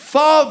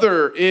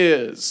Father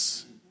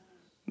is,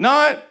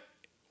 not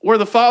where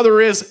the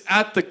Father is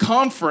at the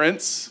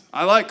conference.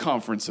 I like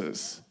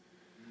conferences.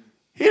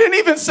 He didn't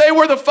even say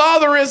where the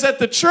Father is at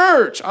the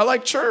church. I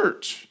like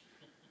church.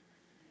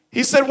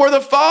 He said where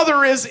the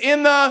Father is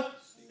in the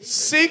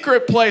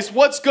secret place.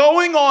 What's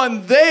going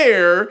on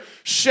there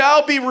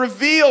shall be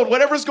revealed.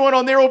 Whatever's going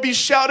on there will be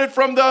shouted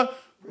from the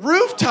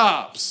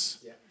rooftops.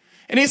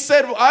 And he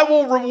said, I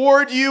will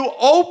reward you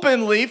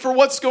openly for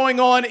what's going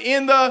on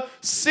in the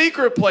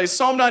secret place.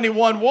 Psalm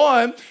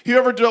 91:1,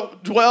 whoever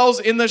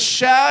dwells in the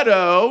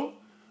shadow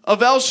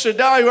of El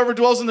Shaddai, whoever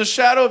dwells in the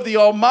shadow of the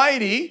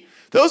Almighty,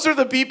 those are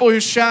the people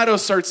whose shadow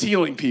starts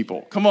healing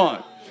people. Come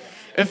on.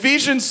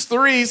 Ephesians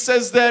 3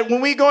 says that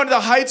when we go into the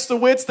heights, the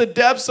widths, the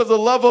depths of the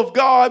love of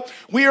God,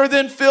 we are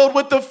then filled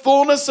with the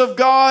fullness of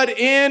God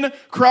in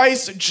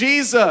Christ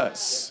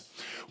Jesus.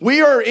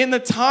 We are in the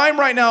time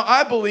right now,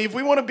 I believe,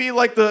 we want to be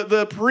like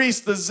the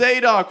priest, the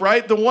Zadok,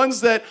 right? The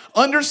ones that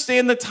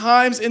understand the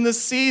times and the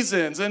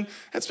seasons. And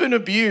that's been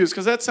abused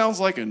because that sounds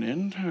like an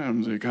end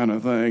times kind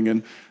of thing.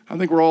 And I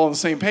think we're all on the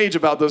same page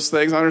about those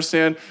things. I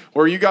understand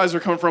where you guys are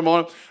coming from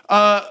on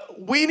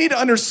we need to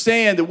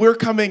understand that we're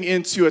coming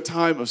into a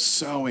time of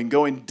sowing,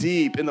 going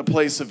deep in the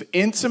place of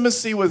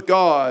intimacy with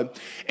God.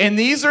 And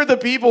these are the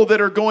people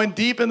that are going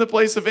deep in the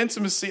place of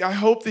intimacy. I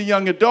hope the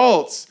young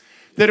adults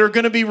that are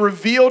going to be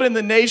revealed in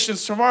the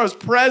nations, tomorrow's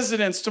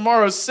presidents,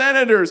 tomorrow's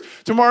senators,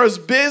 tomorrow's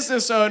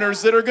business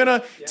owners that are going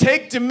to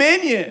take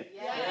dominion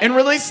and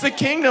release the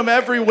kingdom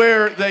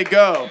everywhere they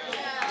go.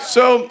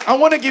 So I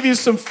want to give you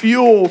some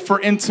fuel for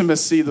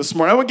intimacy this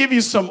morning. I want to give you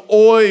some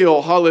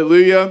oil,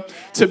 hallelujah,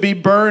 to be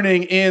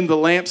burning in the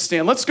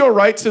lampstand. Let's go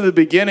right to the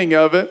beginning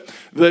of it.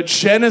 The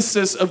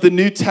Genesis of the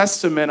New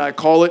Testament, I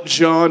call it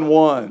John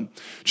 1.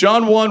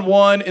 John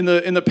 1:1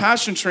 in the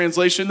Passion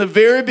Translation, in the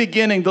very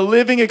beginning, the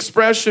living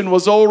expression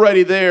was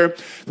already there.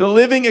 The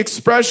living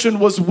expression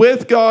was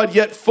with God,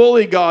 yet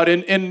fully God.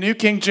 In New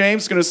King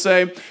James, going to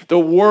say, the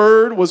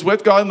Word was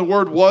with God and the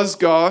Word was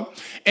God.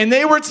 And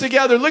they were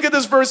together. Look at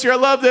this verse here. I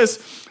love this.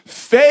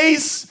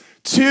 Face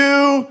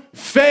to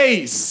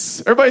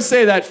face. Everybody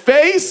say that.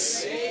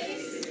 Face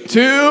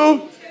to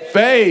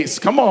face.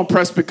 Come on,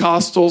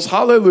 Presbycostals.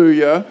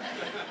 Hallelujah.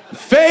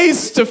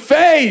 Face to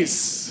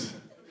face.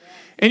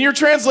 And your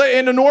translate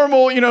in a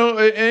normal,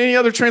 any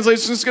other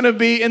translation is going to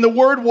be, and the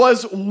word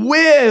was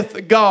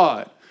with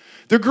God.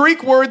 The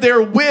Greek word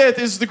there, with,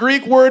 is the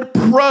Greek word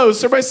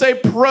pros. Everybody say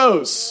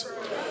pros.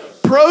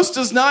 Pros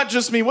does not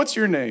just mean, what's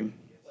your name?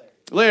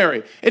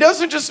 Larry. It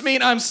doesn't just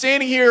mean I'm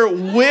standing here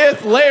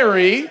with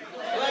Larry.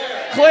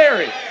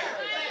 Clary.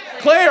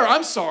 Claire,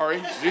 I'm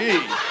sorry. Gee.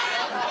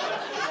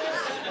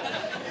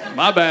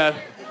 My bad.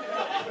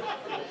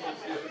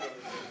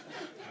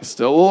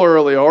 Still a little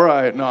early. All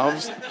right. No.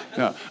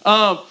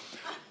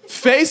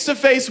 Face to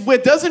face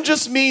with doesn't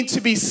just mean to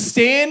be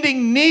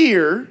standing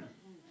near.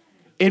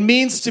 It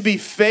means to be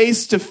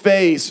face to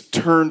face,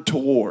 turned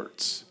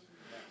towards.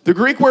 The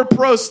Greek word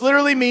pros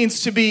literally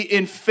means to be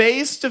in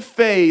face to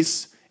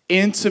face,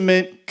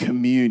 intimate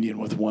communion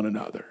with one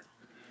another.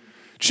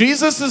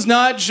 Jesus is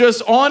not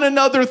just on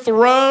another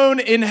throne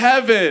in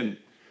heaven.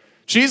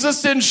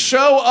 Jesus didn't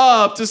show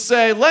up to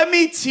say, let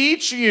me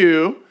teach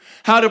you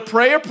how to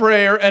pray a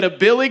prayer at a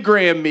Billy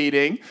Graham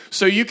meeting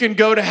so you can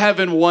go to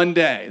heaven one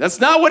day. That's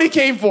not what he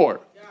came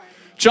for.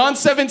 John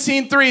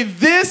 17:3,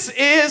 this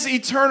is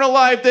eternal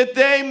life, that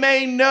they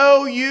may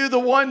know you, the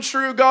one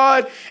true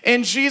God,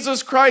 and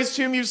Jesus Christ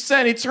whom you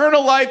sent.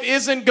 Eternal life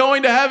isn't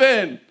going to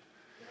heaven.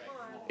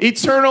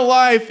 Eternal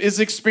life is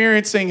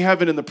experiencing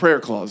heaven in the prayer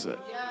closet.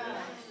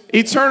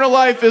 Eternal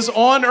life is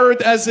on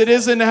earth as it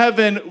is in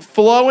heaven,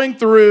 flowing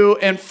through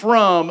and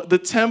from the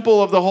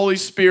temple of the Holy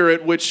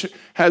Spirit, which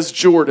has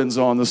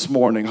Jordans on this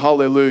morning.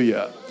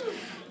 Hallelujah.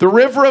 The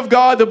river of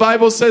God, the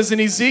Bible says in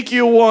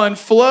Ezekiel 1,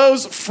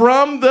 flows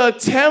from the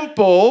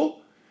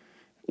temple.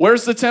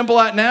 Where's the temple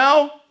at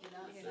now?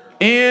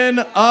 In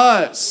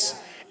us.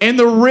 And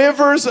the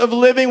rivers of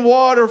living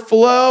water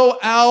flow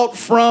out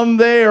from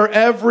there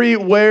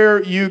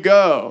everywhere you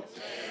go.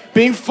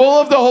 Being full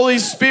of the Holy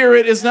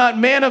Spirit is not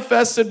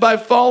manifested by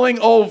falling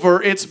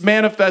over. It's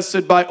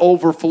manifested by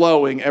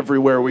overflowing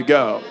everywhere we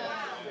go.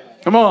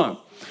 Come on.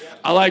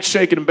 I like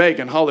shaking and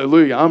baking.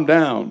 Hallelujah. I'm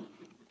down.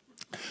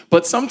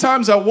 But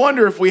sometimes I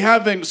wonder if we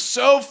haven't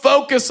so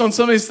focused on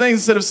some of these things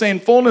instead of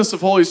saying fullness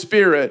of Holy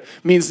Spirit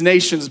means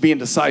nations being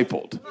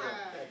discipled.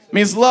 It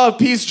means love,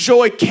 peace,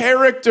 joy,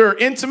 character,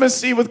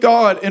 intimacy with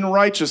God, and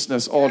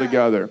righteousness all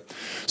together.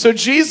 So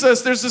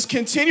Jesus, there's this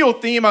continual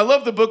theme. I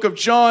love the book of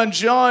John.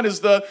 John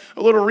is a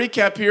little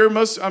recap here.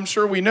 I'm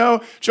sure we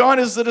know. John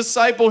is the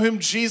disciple whom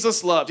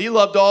Jesus loved. He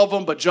loved all of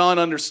them, but John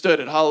understood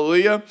it.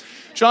 Hallelujah.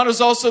 John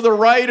is also the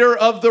writer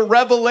of the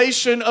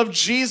revelation of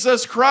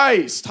Jesus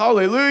Christ.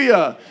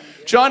 Hallelujah.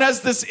 John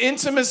has this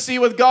intimacy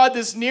with God,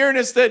 this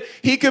nearness that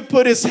he could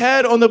put his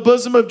head on the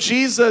bosom of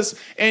Jesus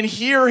and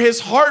hear his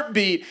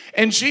heartbeat.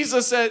 And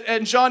Jesus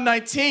in John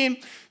 19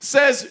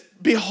 says,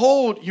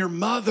 behold your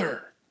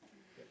mother.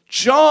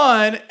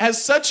 John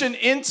has such an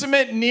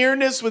intimate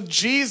nearness with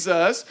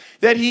Jesus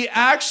that he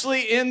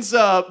actually ends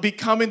up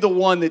becoming the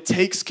one that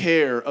takes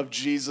care of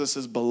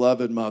Jesus'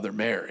 beloved mother,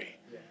 Mary.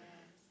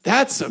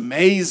 That's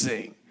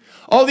amazing.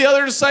 All the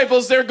other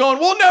disciples, they're going,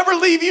 we'll never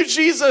leave you,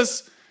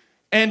 Jesus.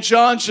 And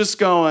John's just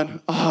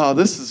going, oh,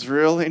 this is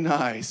really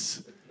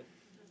nice.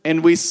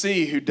 And we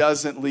see who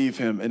doesn't leave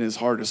him in his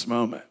hardest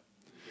moment.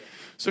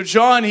 So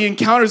John, he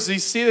encounters, he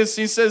sees this,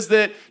 he says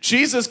that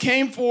Jesus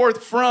came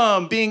forth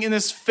from being in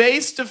this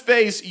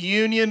face-to-face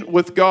union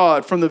with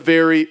God from the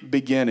very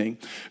beginning.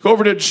 Go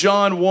over to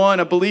John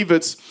 1, I believe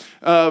it's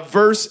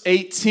verse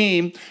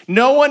 18.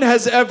 No one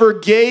has ever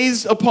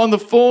gazed upon the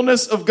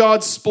fullness of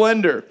God's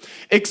splendor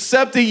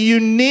except the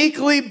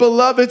uniquely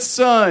beloved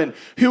Son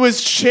who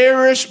is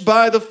cherished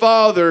by the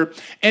Father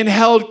and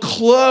held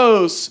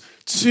close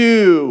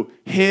to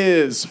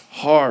his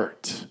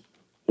heart.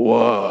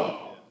 Whoa.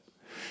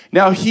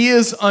 Now he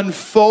has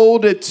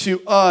unfolded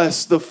to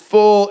us the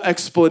full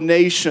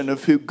explanation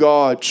of who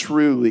God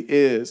truly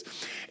is.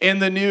 In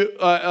the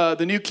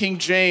New King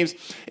James,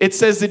 it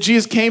says that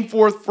Jesus came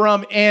forth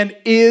from and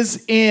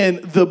is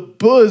in the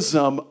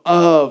bosom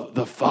of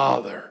the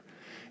Father.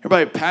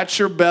 Everybody pat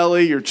your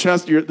belly, your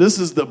chest. This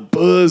is the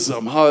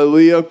bosom.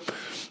 Hallelujah.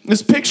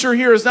 This picture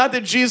here is not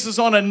that Jesus is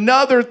on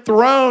another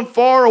throne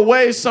far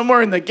away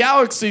somewhere in the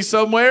galaxy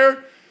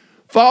somewhere.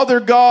 Father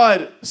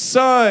God,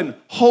 Son,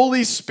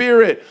 Holy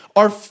Spirit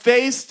are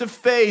face to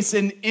face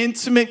in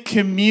intimate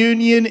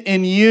communion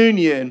and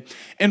union.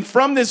 And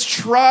from this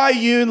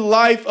triune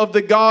life of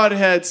the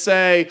Godhead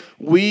say,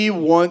 we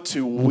want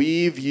to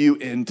weave you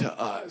into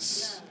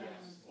us.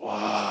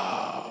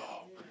 Wow.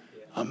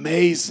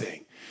 Amazing.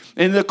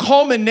 And the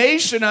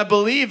culmination, I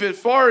believe, as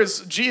far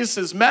as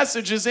Jesus'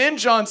 message is in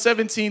John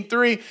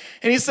 17:3.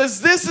 And he says,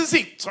 this is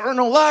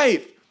eternal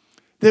life,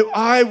 that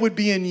I would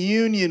be in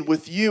union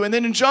with you. And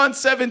then in John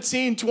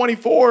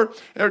 17:24,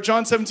 or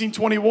John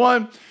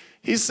 17:21,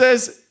 he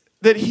says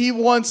that he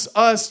wants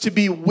us to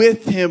be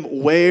with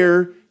him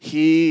where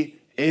he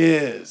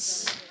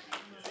is.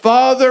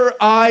 Father,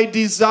 I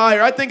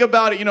desire. I think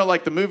about it,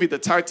 like the movie, The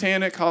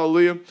Titanic,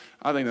 hallelujah.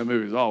 I think that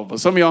movie is awful,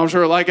 but some of y'all I'm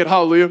sure like it,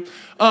 hallelujah.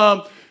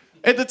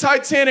 At the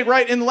Titanic,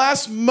 right, in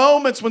last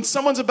moments when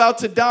someone's about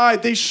to die,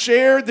 they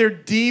share their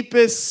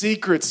deepest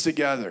secrets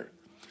together.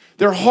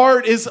 Their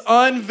heart is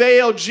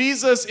unveiled.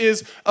 Jesus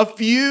is a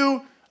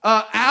few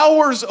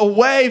hours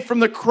away from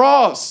the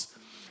cross.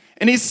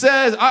 And he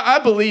says, I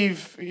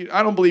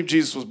don't believe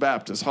Jesus was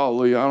Baptist.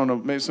 Hallelujah. I don't know,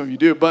 maybe some of you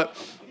do. But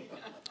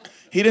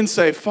he didn't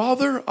say,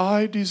 Father,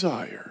 I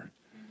desire.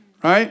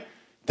 Right?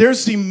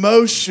 There's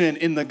emotion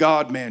in the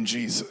God-man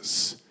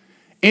Jesus.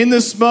 In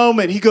this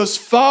moment, he goes,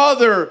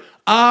 Father,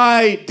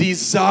 I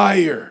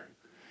desire.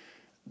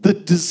 The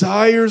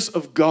desires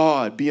of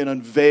God being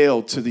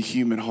unveiled to the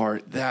human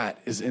heart, that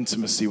is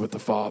intimacy with the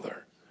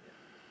Father.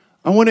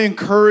 I want to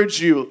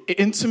encourage you,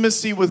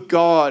 intimacy with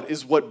God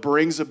is what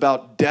brings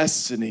about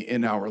destiny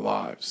in our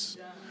lives.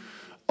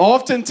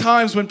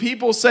 Oftentimes when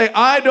people say,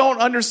 I don't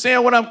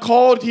understand what I'm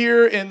called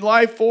here in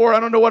life for, I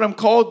don't know what I'm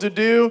called to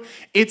do,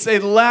 it's a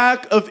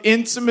lack of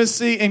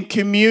intimacy and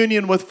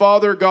communion with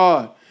Father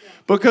God.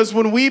 Because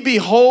when we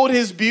behold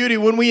his beauty,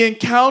 when we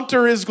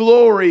encounter his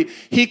glory,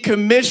 he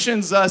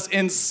commissions us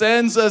and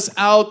sends us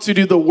out to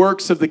do the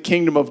works of the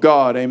kingdom of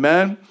God.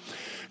 Amen?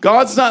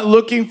 God's not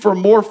looking for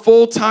more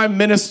full-time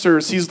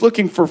ministers. He's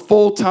looking for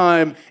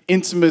full-time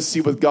intimacy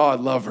with God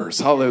lovers.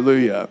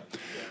 Hallelujah.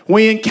 When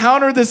we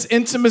encounter this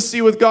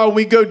intimacy with God,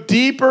 we go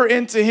deeper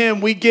into him.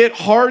 We get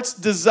heart's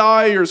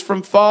desires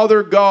from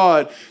Father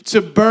God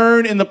to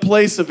burn in the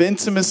place of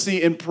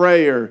intimacy and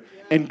prayer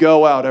and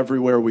go out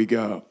everywhere we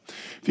go.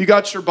 If you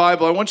got your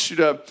Bible, I want you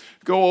to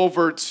go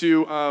over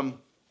to,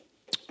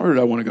 where did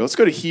I want to go? Let's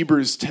go to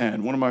Hebrews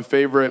 10, one of my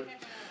favorite.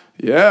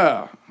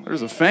 Yeah,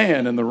 there's a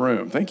fan in the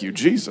room. Thank you,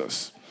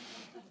 Jesus.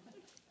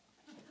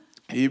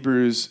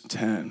 Hebrews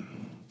 10.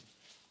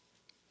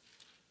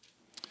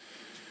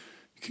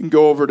 You can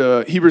go over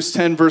to Hebrews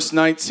 10, verse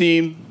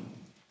 19.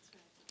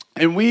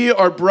 And we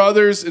are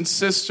brothers and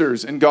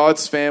sisters in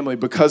God's family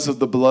because of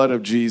the blood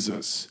of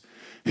Jesus,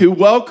 who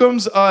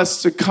welcomes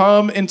us to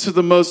come into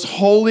the most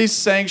holy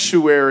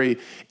sanctuary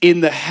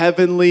in the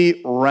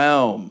heavenly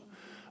realm,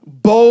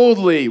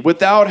 boldly,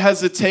 without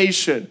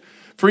hesitation.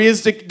 For he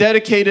has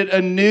dedicated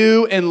a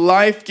new and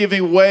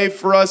life-giving way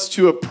for us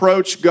to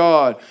approach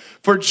God.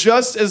 For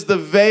just as the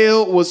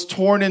veil was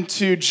torn in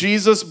two,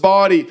 Jesus'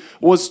 body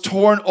was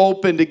torn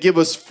open to give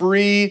us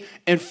free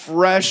and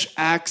fresh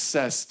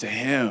access to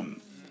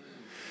him.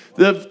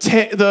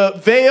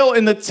 The veil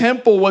in the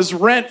temple was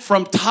rent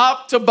from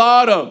top to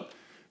bottom.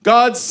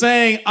 God's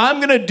saying, I'm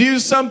going to do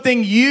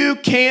something you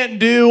can't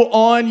do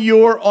on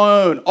your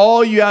own.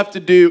 All you have to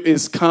do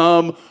is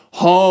come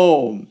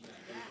home.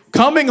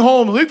 Coming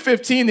home, Luke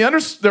 15,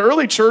 the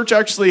early church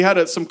actually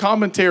had some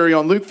commentary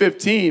on Luke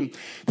 15,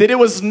 that it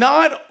was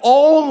not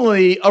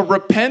only a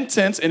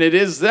repentance, and it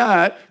is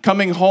that,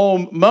 coming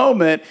home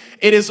moment,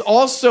 it is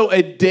also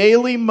a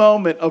daily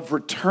moment of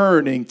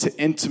returning to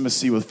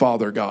intimacy with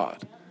Father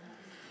God.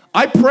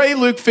 I pray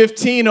Luke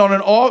 15 on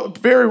a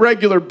very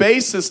regular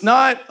basis,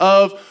 not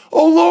of,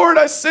 oh Lord,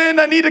 I sinned,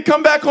 I need to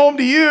come back home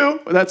to you.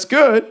 That's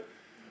good.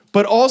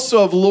 But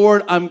also of,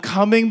 Lord, I'm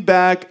coming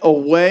back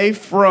away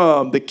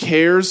from the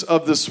cares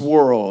of this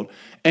world,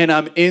 and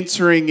I'm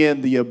entering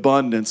in the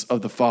abundance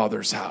of the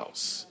Father's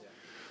house.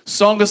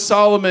 Song of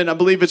Solomon, I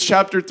believe it's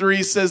chapter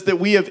 3, says that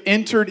we have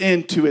entered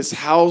into his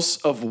house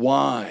of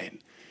wine,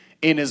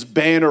 and his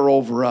banner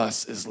over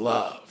us is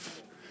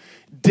love.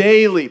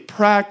 Daily,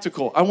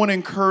 practical. I want to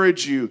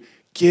encourage you,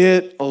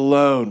 get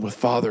alone with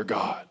Father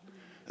God.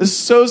 This is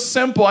so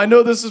simple. I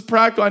know this is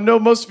practical. I know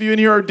most of you in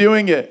here are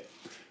doing it.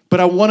 But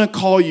I want to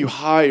call you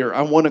higher.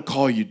 I want to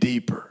call you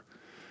deeper.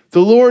 The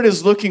Lord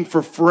is looking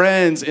for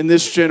friends in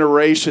this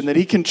generation that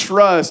he can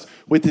trust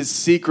with his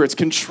secrets,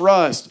 can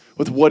trust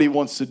with what he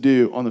wants to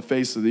do on the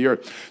face of the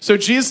earth. So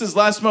Jesus'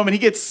 last moment, he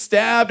gets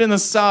stabbed in the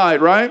side,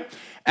 right?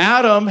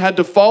 Adam had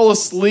to fall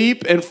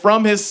asleep, and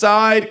from his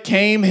side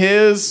came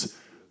his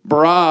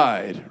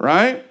bride,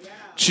 right? Yeah.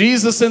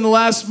 Jesus in the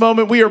last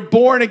moment, we are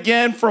born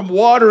again from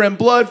water and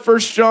blood, 1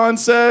 John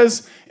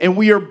says, and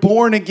we are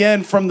born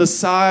again from the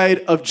side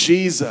of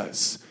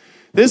Jesus.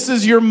 This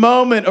is your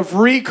moment of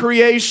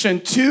recreation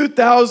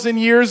 2,000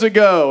 years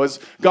ago. As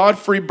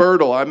Godfrey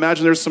Birtle, I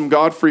imagine there's some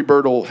Godfrey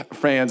Birtle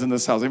fans in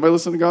this house. Anybody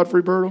listen to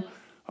Godfrey Birtle?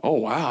 Oh,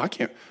 wow,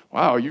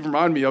 wow, you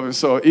remind me of him.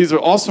 So he's an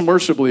awesome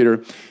worship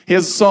leader. He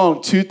has a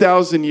song,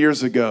 2,000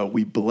 years ago,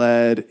 we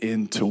bled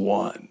into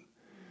one.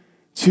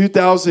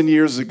 2,000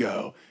 years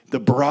ago, the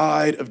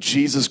bride of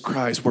Jesus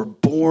Christ were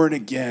born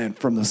again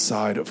from the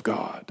side of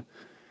God.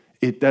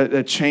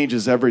 That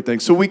changes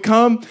everything. So we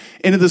come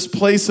into this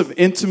place of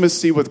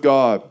intimacy with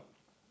God.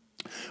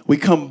 We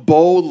come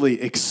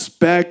boldly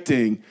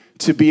expecting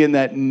to be in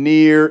that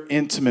near,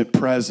 intimate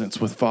presence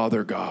with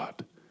Father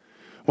God.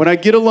 When I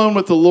get alone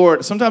with the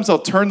Lord, sometimes I'll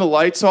turn the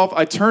lights off.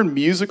 I turn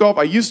music off.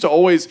 I used to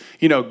always,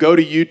 go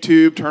to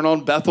YouTube, turn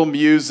on Bethel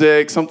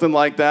music, something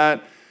like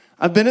that.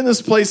 I've been in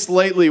this place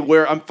lately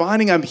where I'm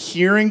finding I'm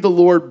hearing the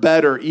Lord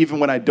better even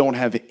when I don't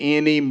have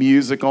any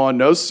music on,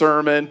 no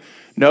sermon,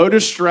 no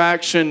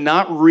distraction,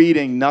 not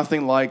reading,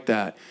 nothing like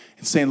that.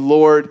 And saying,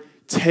 Lord,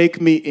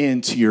 take me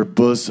into your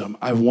bosom.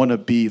 I want to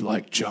be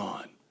like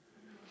John.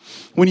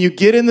 When you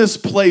get in this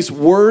place,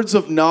 words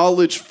of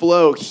knowledge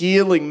flow,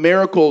 healing,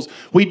 miracles.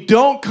 We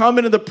don't come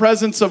into the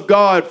presence of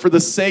God for the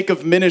sake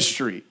of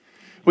ministry.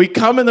 We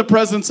come in the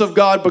presence of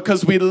God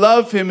because we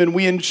love him and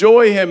we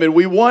enjoy him and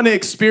we want to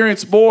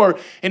experience more.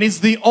 And he's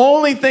the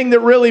only thing that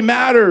really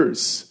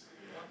matters.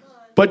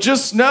 But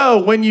just know,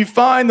 when you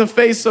find the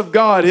face of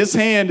God, his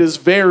hand is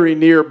very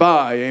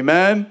nearby.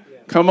 Amen? Yeah.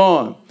 Come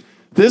on.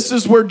 This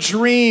is where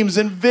dreams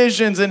and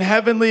visions and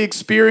heavenly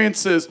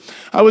experiences.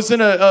 I was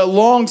in a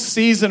long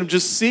season of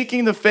just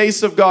seeking the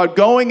face of God,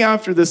 going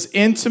after this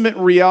intimate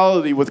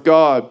reality with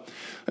God.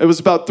 It was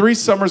about 4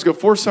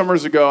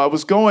 summers ago, I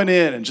was going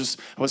in and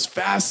I was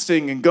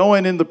fasting and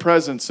going in the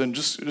presence and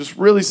just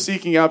really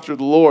seeking after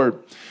the Lord.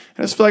 And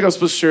I just feel like I was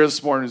supposed to share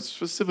this morning,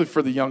 specifically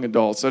for the young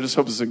adults. I just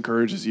hope this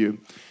encourages you.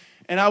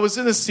 And I was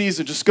in this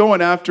season just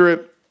going after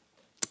it.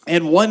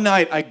 And one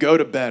night I go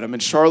to bed. I'm in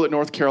Charlotte,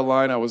 North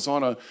Carolina. I was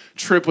on a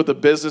trip with a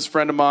business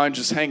friend of mine,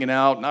 just hanging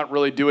out, not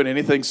really doing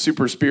anything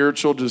super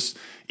spiritual, just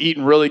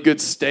eating really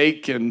good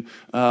steak and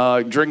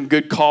drinking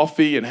good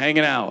coffee and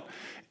hanging out.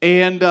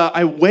 And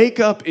I wake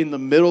up in the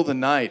middle of the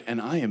night,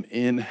 and I am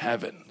in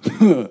heaven.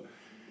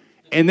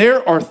 And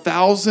there are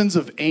thousands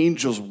of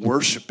angels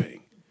worshiping.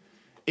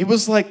 It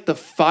was like the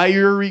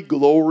fiery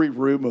glory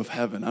room of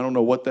heaven. I don't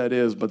know what that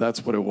is, but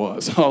that's what it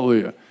was.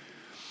 Hallelujah.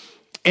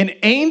 And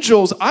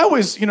angels, I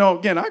always,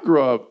 again, I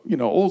grew up,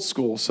 old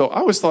school. So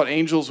I always thought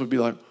angels would be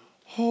like,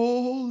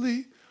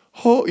 holy,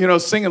 holy,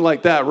 singing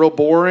like that, real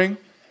boring.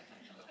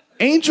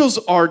 Angels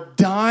are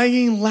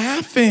dying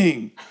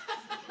laughing.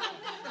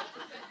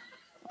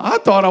 I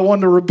thought I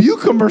wanted to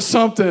rebuke them or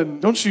something.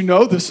 Don't you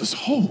know this is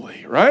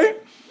holy,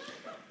 right?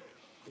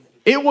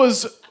 It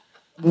was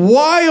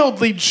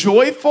wildly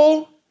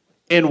joyful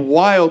and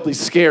wildly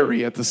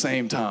scary at the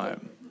same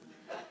time.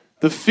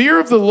 The fear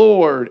of the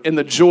Lord and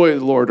the joy of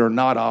the Lord are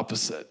not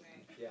opposite.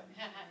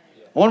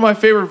 One of my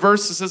favorite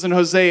verses is in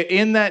Hosea,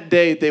 in that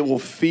day they will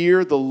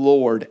fear the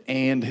Lord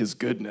and his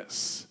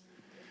goodness.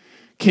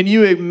 Can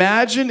you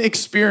imagine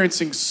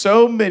experiencing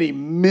so many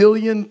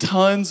million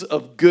tons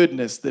of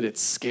goodness that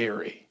it's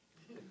scary?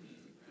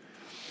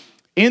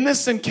 In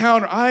this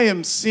encounter,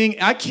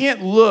 I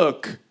can't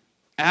look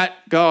at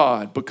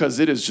God because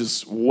it is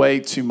just way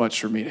too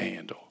much for me to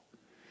handle.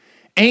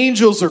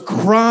 Angels are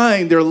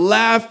crying, they're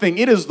laughing.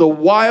 It is the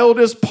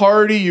wildest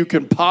party you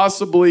can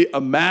possibly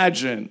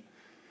imagine.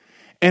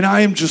 And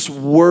I am just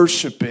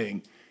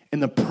worshiping,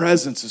 and the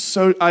presence is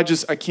so, I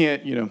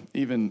can't,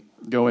 even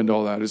go into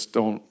all that. I just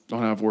don't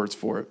have words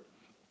for it.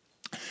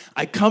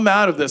 I come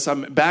out of this,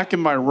 I'm back in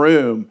my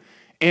room,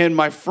 and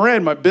my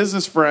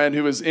business friend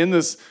who is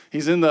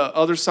he's in the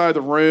other side of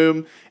the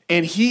room,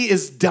 and he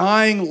is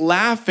dying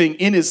laughing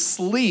in his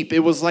sleep. It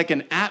was like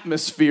an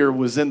atmosphere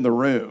was in the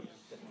room.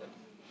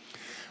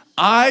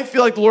 I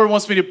feel like the Lord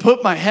wants me to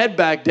put my head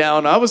back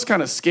down. I was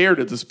kind of scared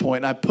at this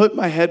point, and I put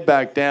my head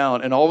back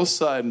down, and all of a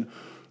sudden,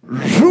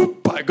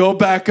 whoop, I go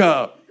back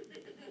up.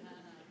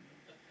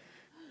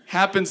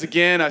 Happens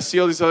again. I see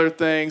all these other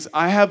things.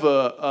 I have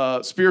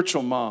a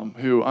spiritual mom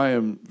who I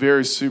am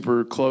very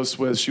super close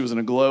with. She was an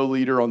Aglow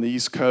leader on the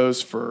East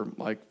Coast for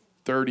like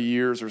 30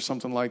 years or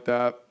something like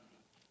that.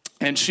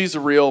 And she's a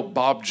real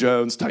Bob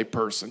Jones type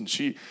person.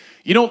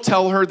 You don't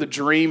tell her the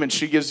dream and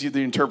she gives you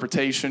the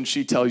interpretation.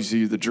 She tells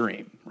you the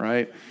dream,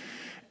 right?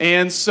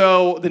 And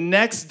so the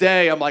next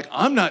day, I'm like,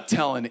 I'm not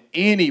telling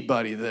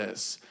anybody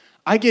this.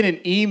 I get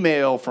an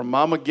email from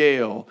Mama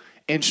Gail,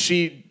 and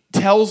she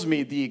tells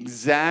me the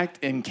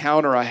exact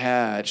encounter I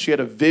had. She had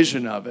a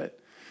vision of it.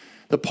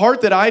 The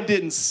part that I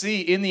didn't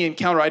see in the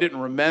encounter, I didn't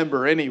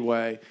remember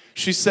anyway.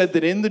 She said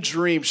that in the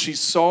dream, she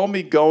saw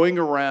me going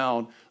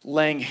around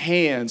laying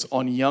hands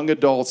on young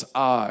adults'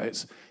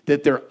 eyes,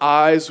 that their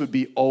eyes would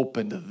be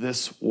open to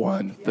this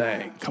one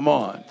thing. Come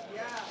on.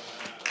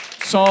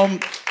 Psalm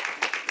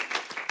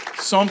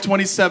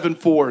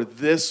 27:4,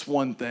 this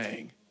one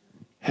thing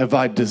have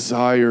I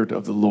desired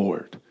of the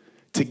Lord,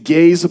 to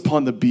gaze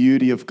upon the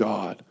beauty of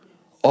God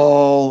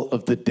all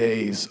of the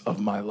days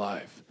of my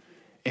life,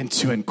 and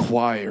to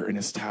inquire in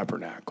his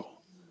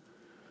tabernacle.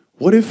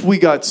 What if we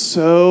got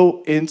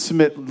so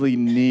intimately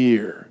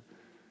near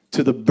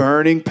to the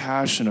burning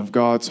passion of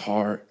God's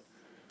heart,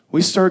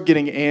 we start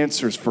getting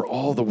answers for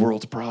all the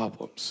world's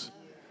problems?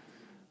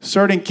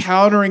 Start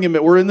encountering him.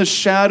 We're in the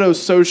shadows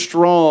so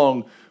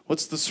strong.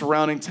 What's the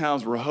surrounding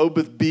towns?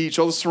 Rehoboth Beach,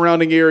 all the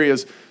surrounding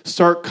areas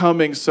start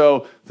coming.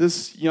 So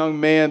this young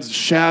man's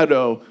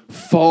shadow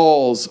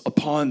falls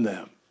upon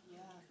them.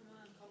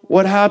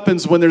 What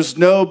happens when there's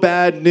no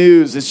bad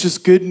news? It's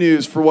just good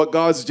news for what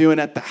God's doing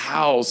at the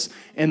house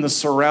and the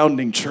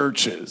surrounding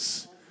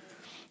churches.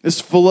 This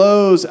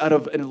flows out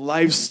of a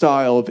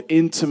lifestyle of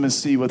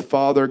intimacy with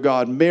Father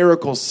God.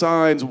 Miracles,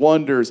 signs,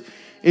 wonders.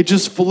 It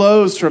just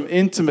flows from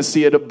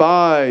intimacy. It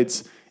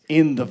abides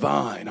in the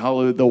vine.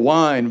 Hallelujah. The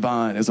wine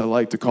vine, as I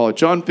like to call it.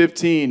 John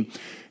 15,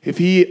 if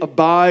he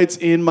abides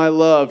in my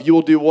love, you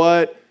will do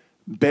what?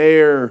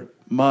 Bear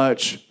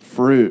much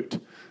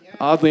fruit.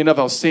 Oddly enough,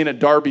 I was staying at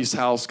Darby's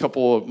house a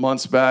couple of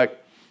months back.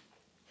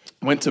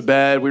 Went to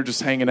bed. We were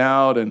just hanging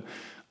out. And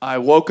I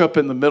woke up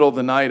in the middle of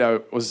the night.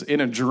 I was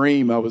in a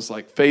dream. I was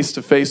like face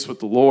to face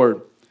with the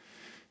Lord.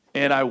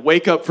 And I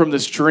wake up from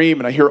this dream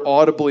and I hear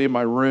audibly in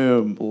my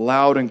room,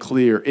 loud and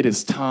clear, it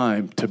is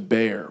time to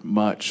bear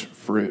much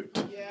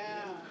fruit. Yeah.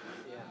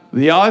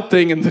 The odd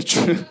thing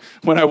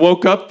when I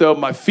woke up, though,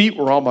 my feet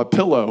were on my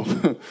pillow.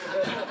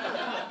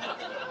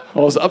 I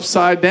was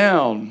upside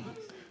down.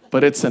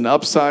 But it's an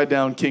upside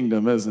down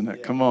kingdom, isn't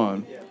it? Come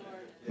on.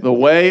 The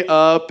way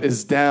up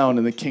is down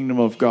in the kingdom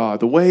of God.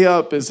 The way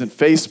up isn't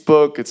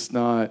Facebook. It's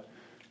not.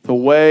 The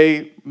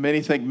way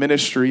many think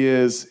ministry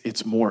is,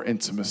 it's more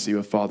intimacy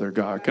with Father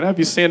God. Can I have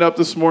you stand up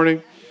this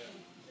morning?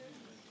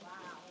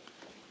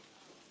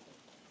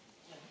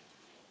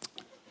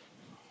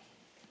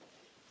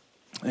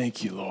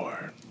 Thank you,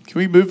 Lord. Can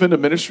we move into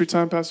ministry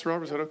time, Pastor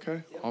Robert? Is that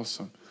okay?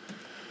 Awesome.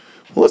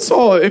 Well, let's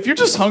all, if you're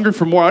just hungry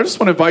for more, I just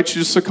want to invite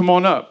you just to come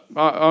on up.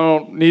 I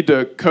don't need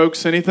to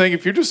coax anything.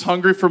 If you're just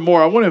hungry for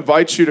more, I want to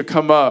invite you to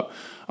come up.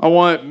 I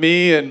want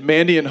me and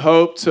Mandy and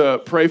Hope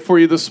to pray for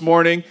you this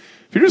morning.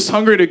 If you're just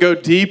hungry to go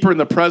deeper in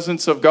the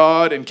presence of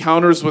God,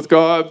 encounters with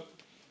God,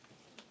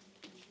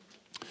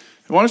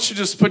 why don't you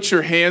just put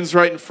your hands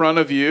right in front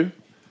of you?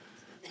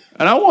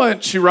 And I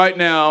want you right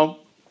now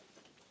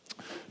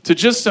to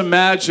just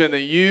imagine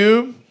that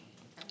you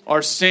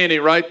are standing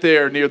right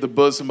there near the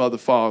bosom of the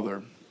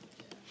Father.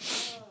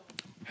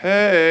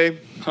 Hey,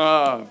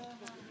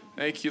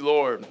 thank you,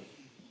 Lord.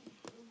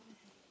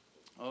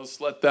 I'll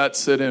just let that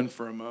sit in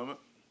for a moment.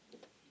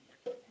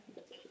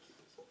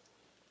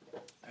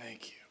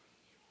 Thank you.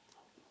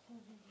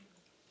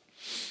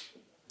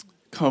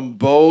 Come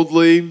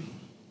boldly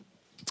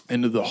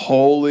into the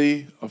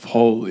Holy of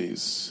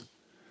Holies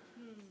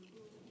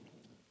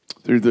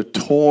through the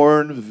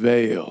torn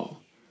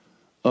veil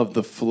of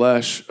the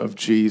flesh of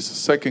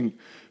Jesus. 2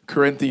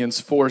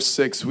 Corinthians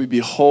 4:6, we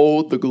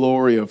behold the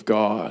glory of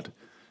God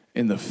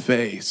in the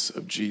face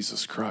of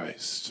Jesus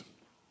Christ.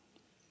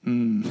 Take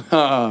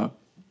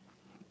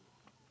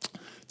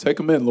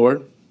them in,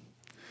 Lord.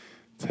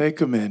 Take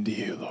them into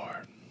you,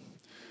 Lord.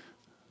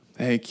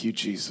 Thank you,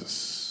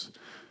 Jesus.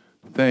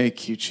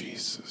 Thank you,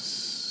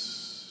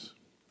 Jesus.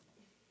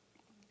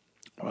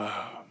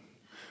 Wow.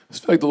 I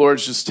feel like the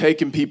Lord's just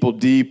taking people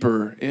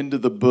deeper into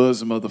the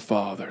bosom of the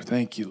Father.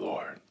 Thank you,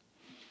 Lord.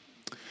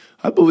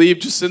 I believe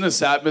just in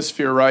this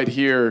atmosphere right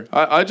here,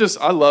 I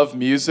love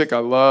music. I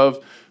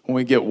love when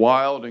we get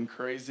wild and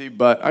crazy,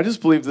 but I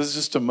just believe this is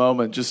just a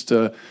moment just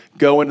to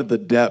go into the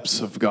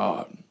depths of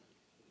God.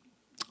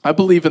 I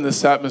believe in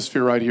this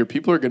atmosphere right here,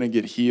 people are going to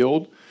get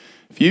healed.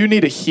 If you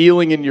need a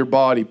healing in your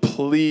body,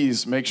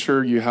 please make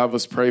sure you have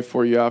us pray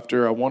for you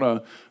after. I want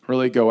to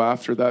really go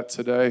after that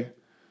today.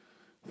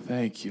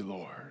 Thank you,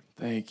 Lord.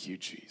 Thank you,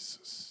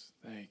 Jesus.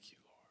 Thank you.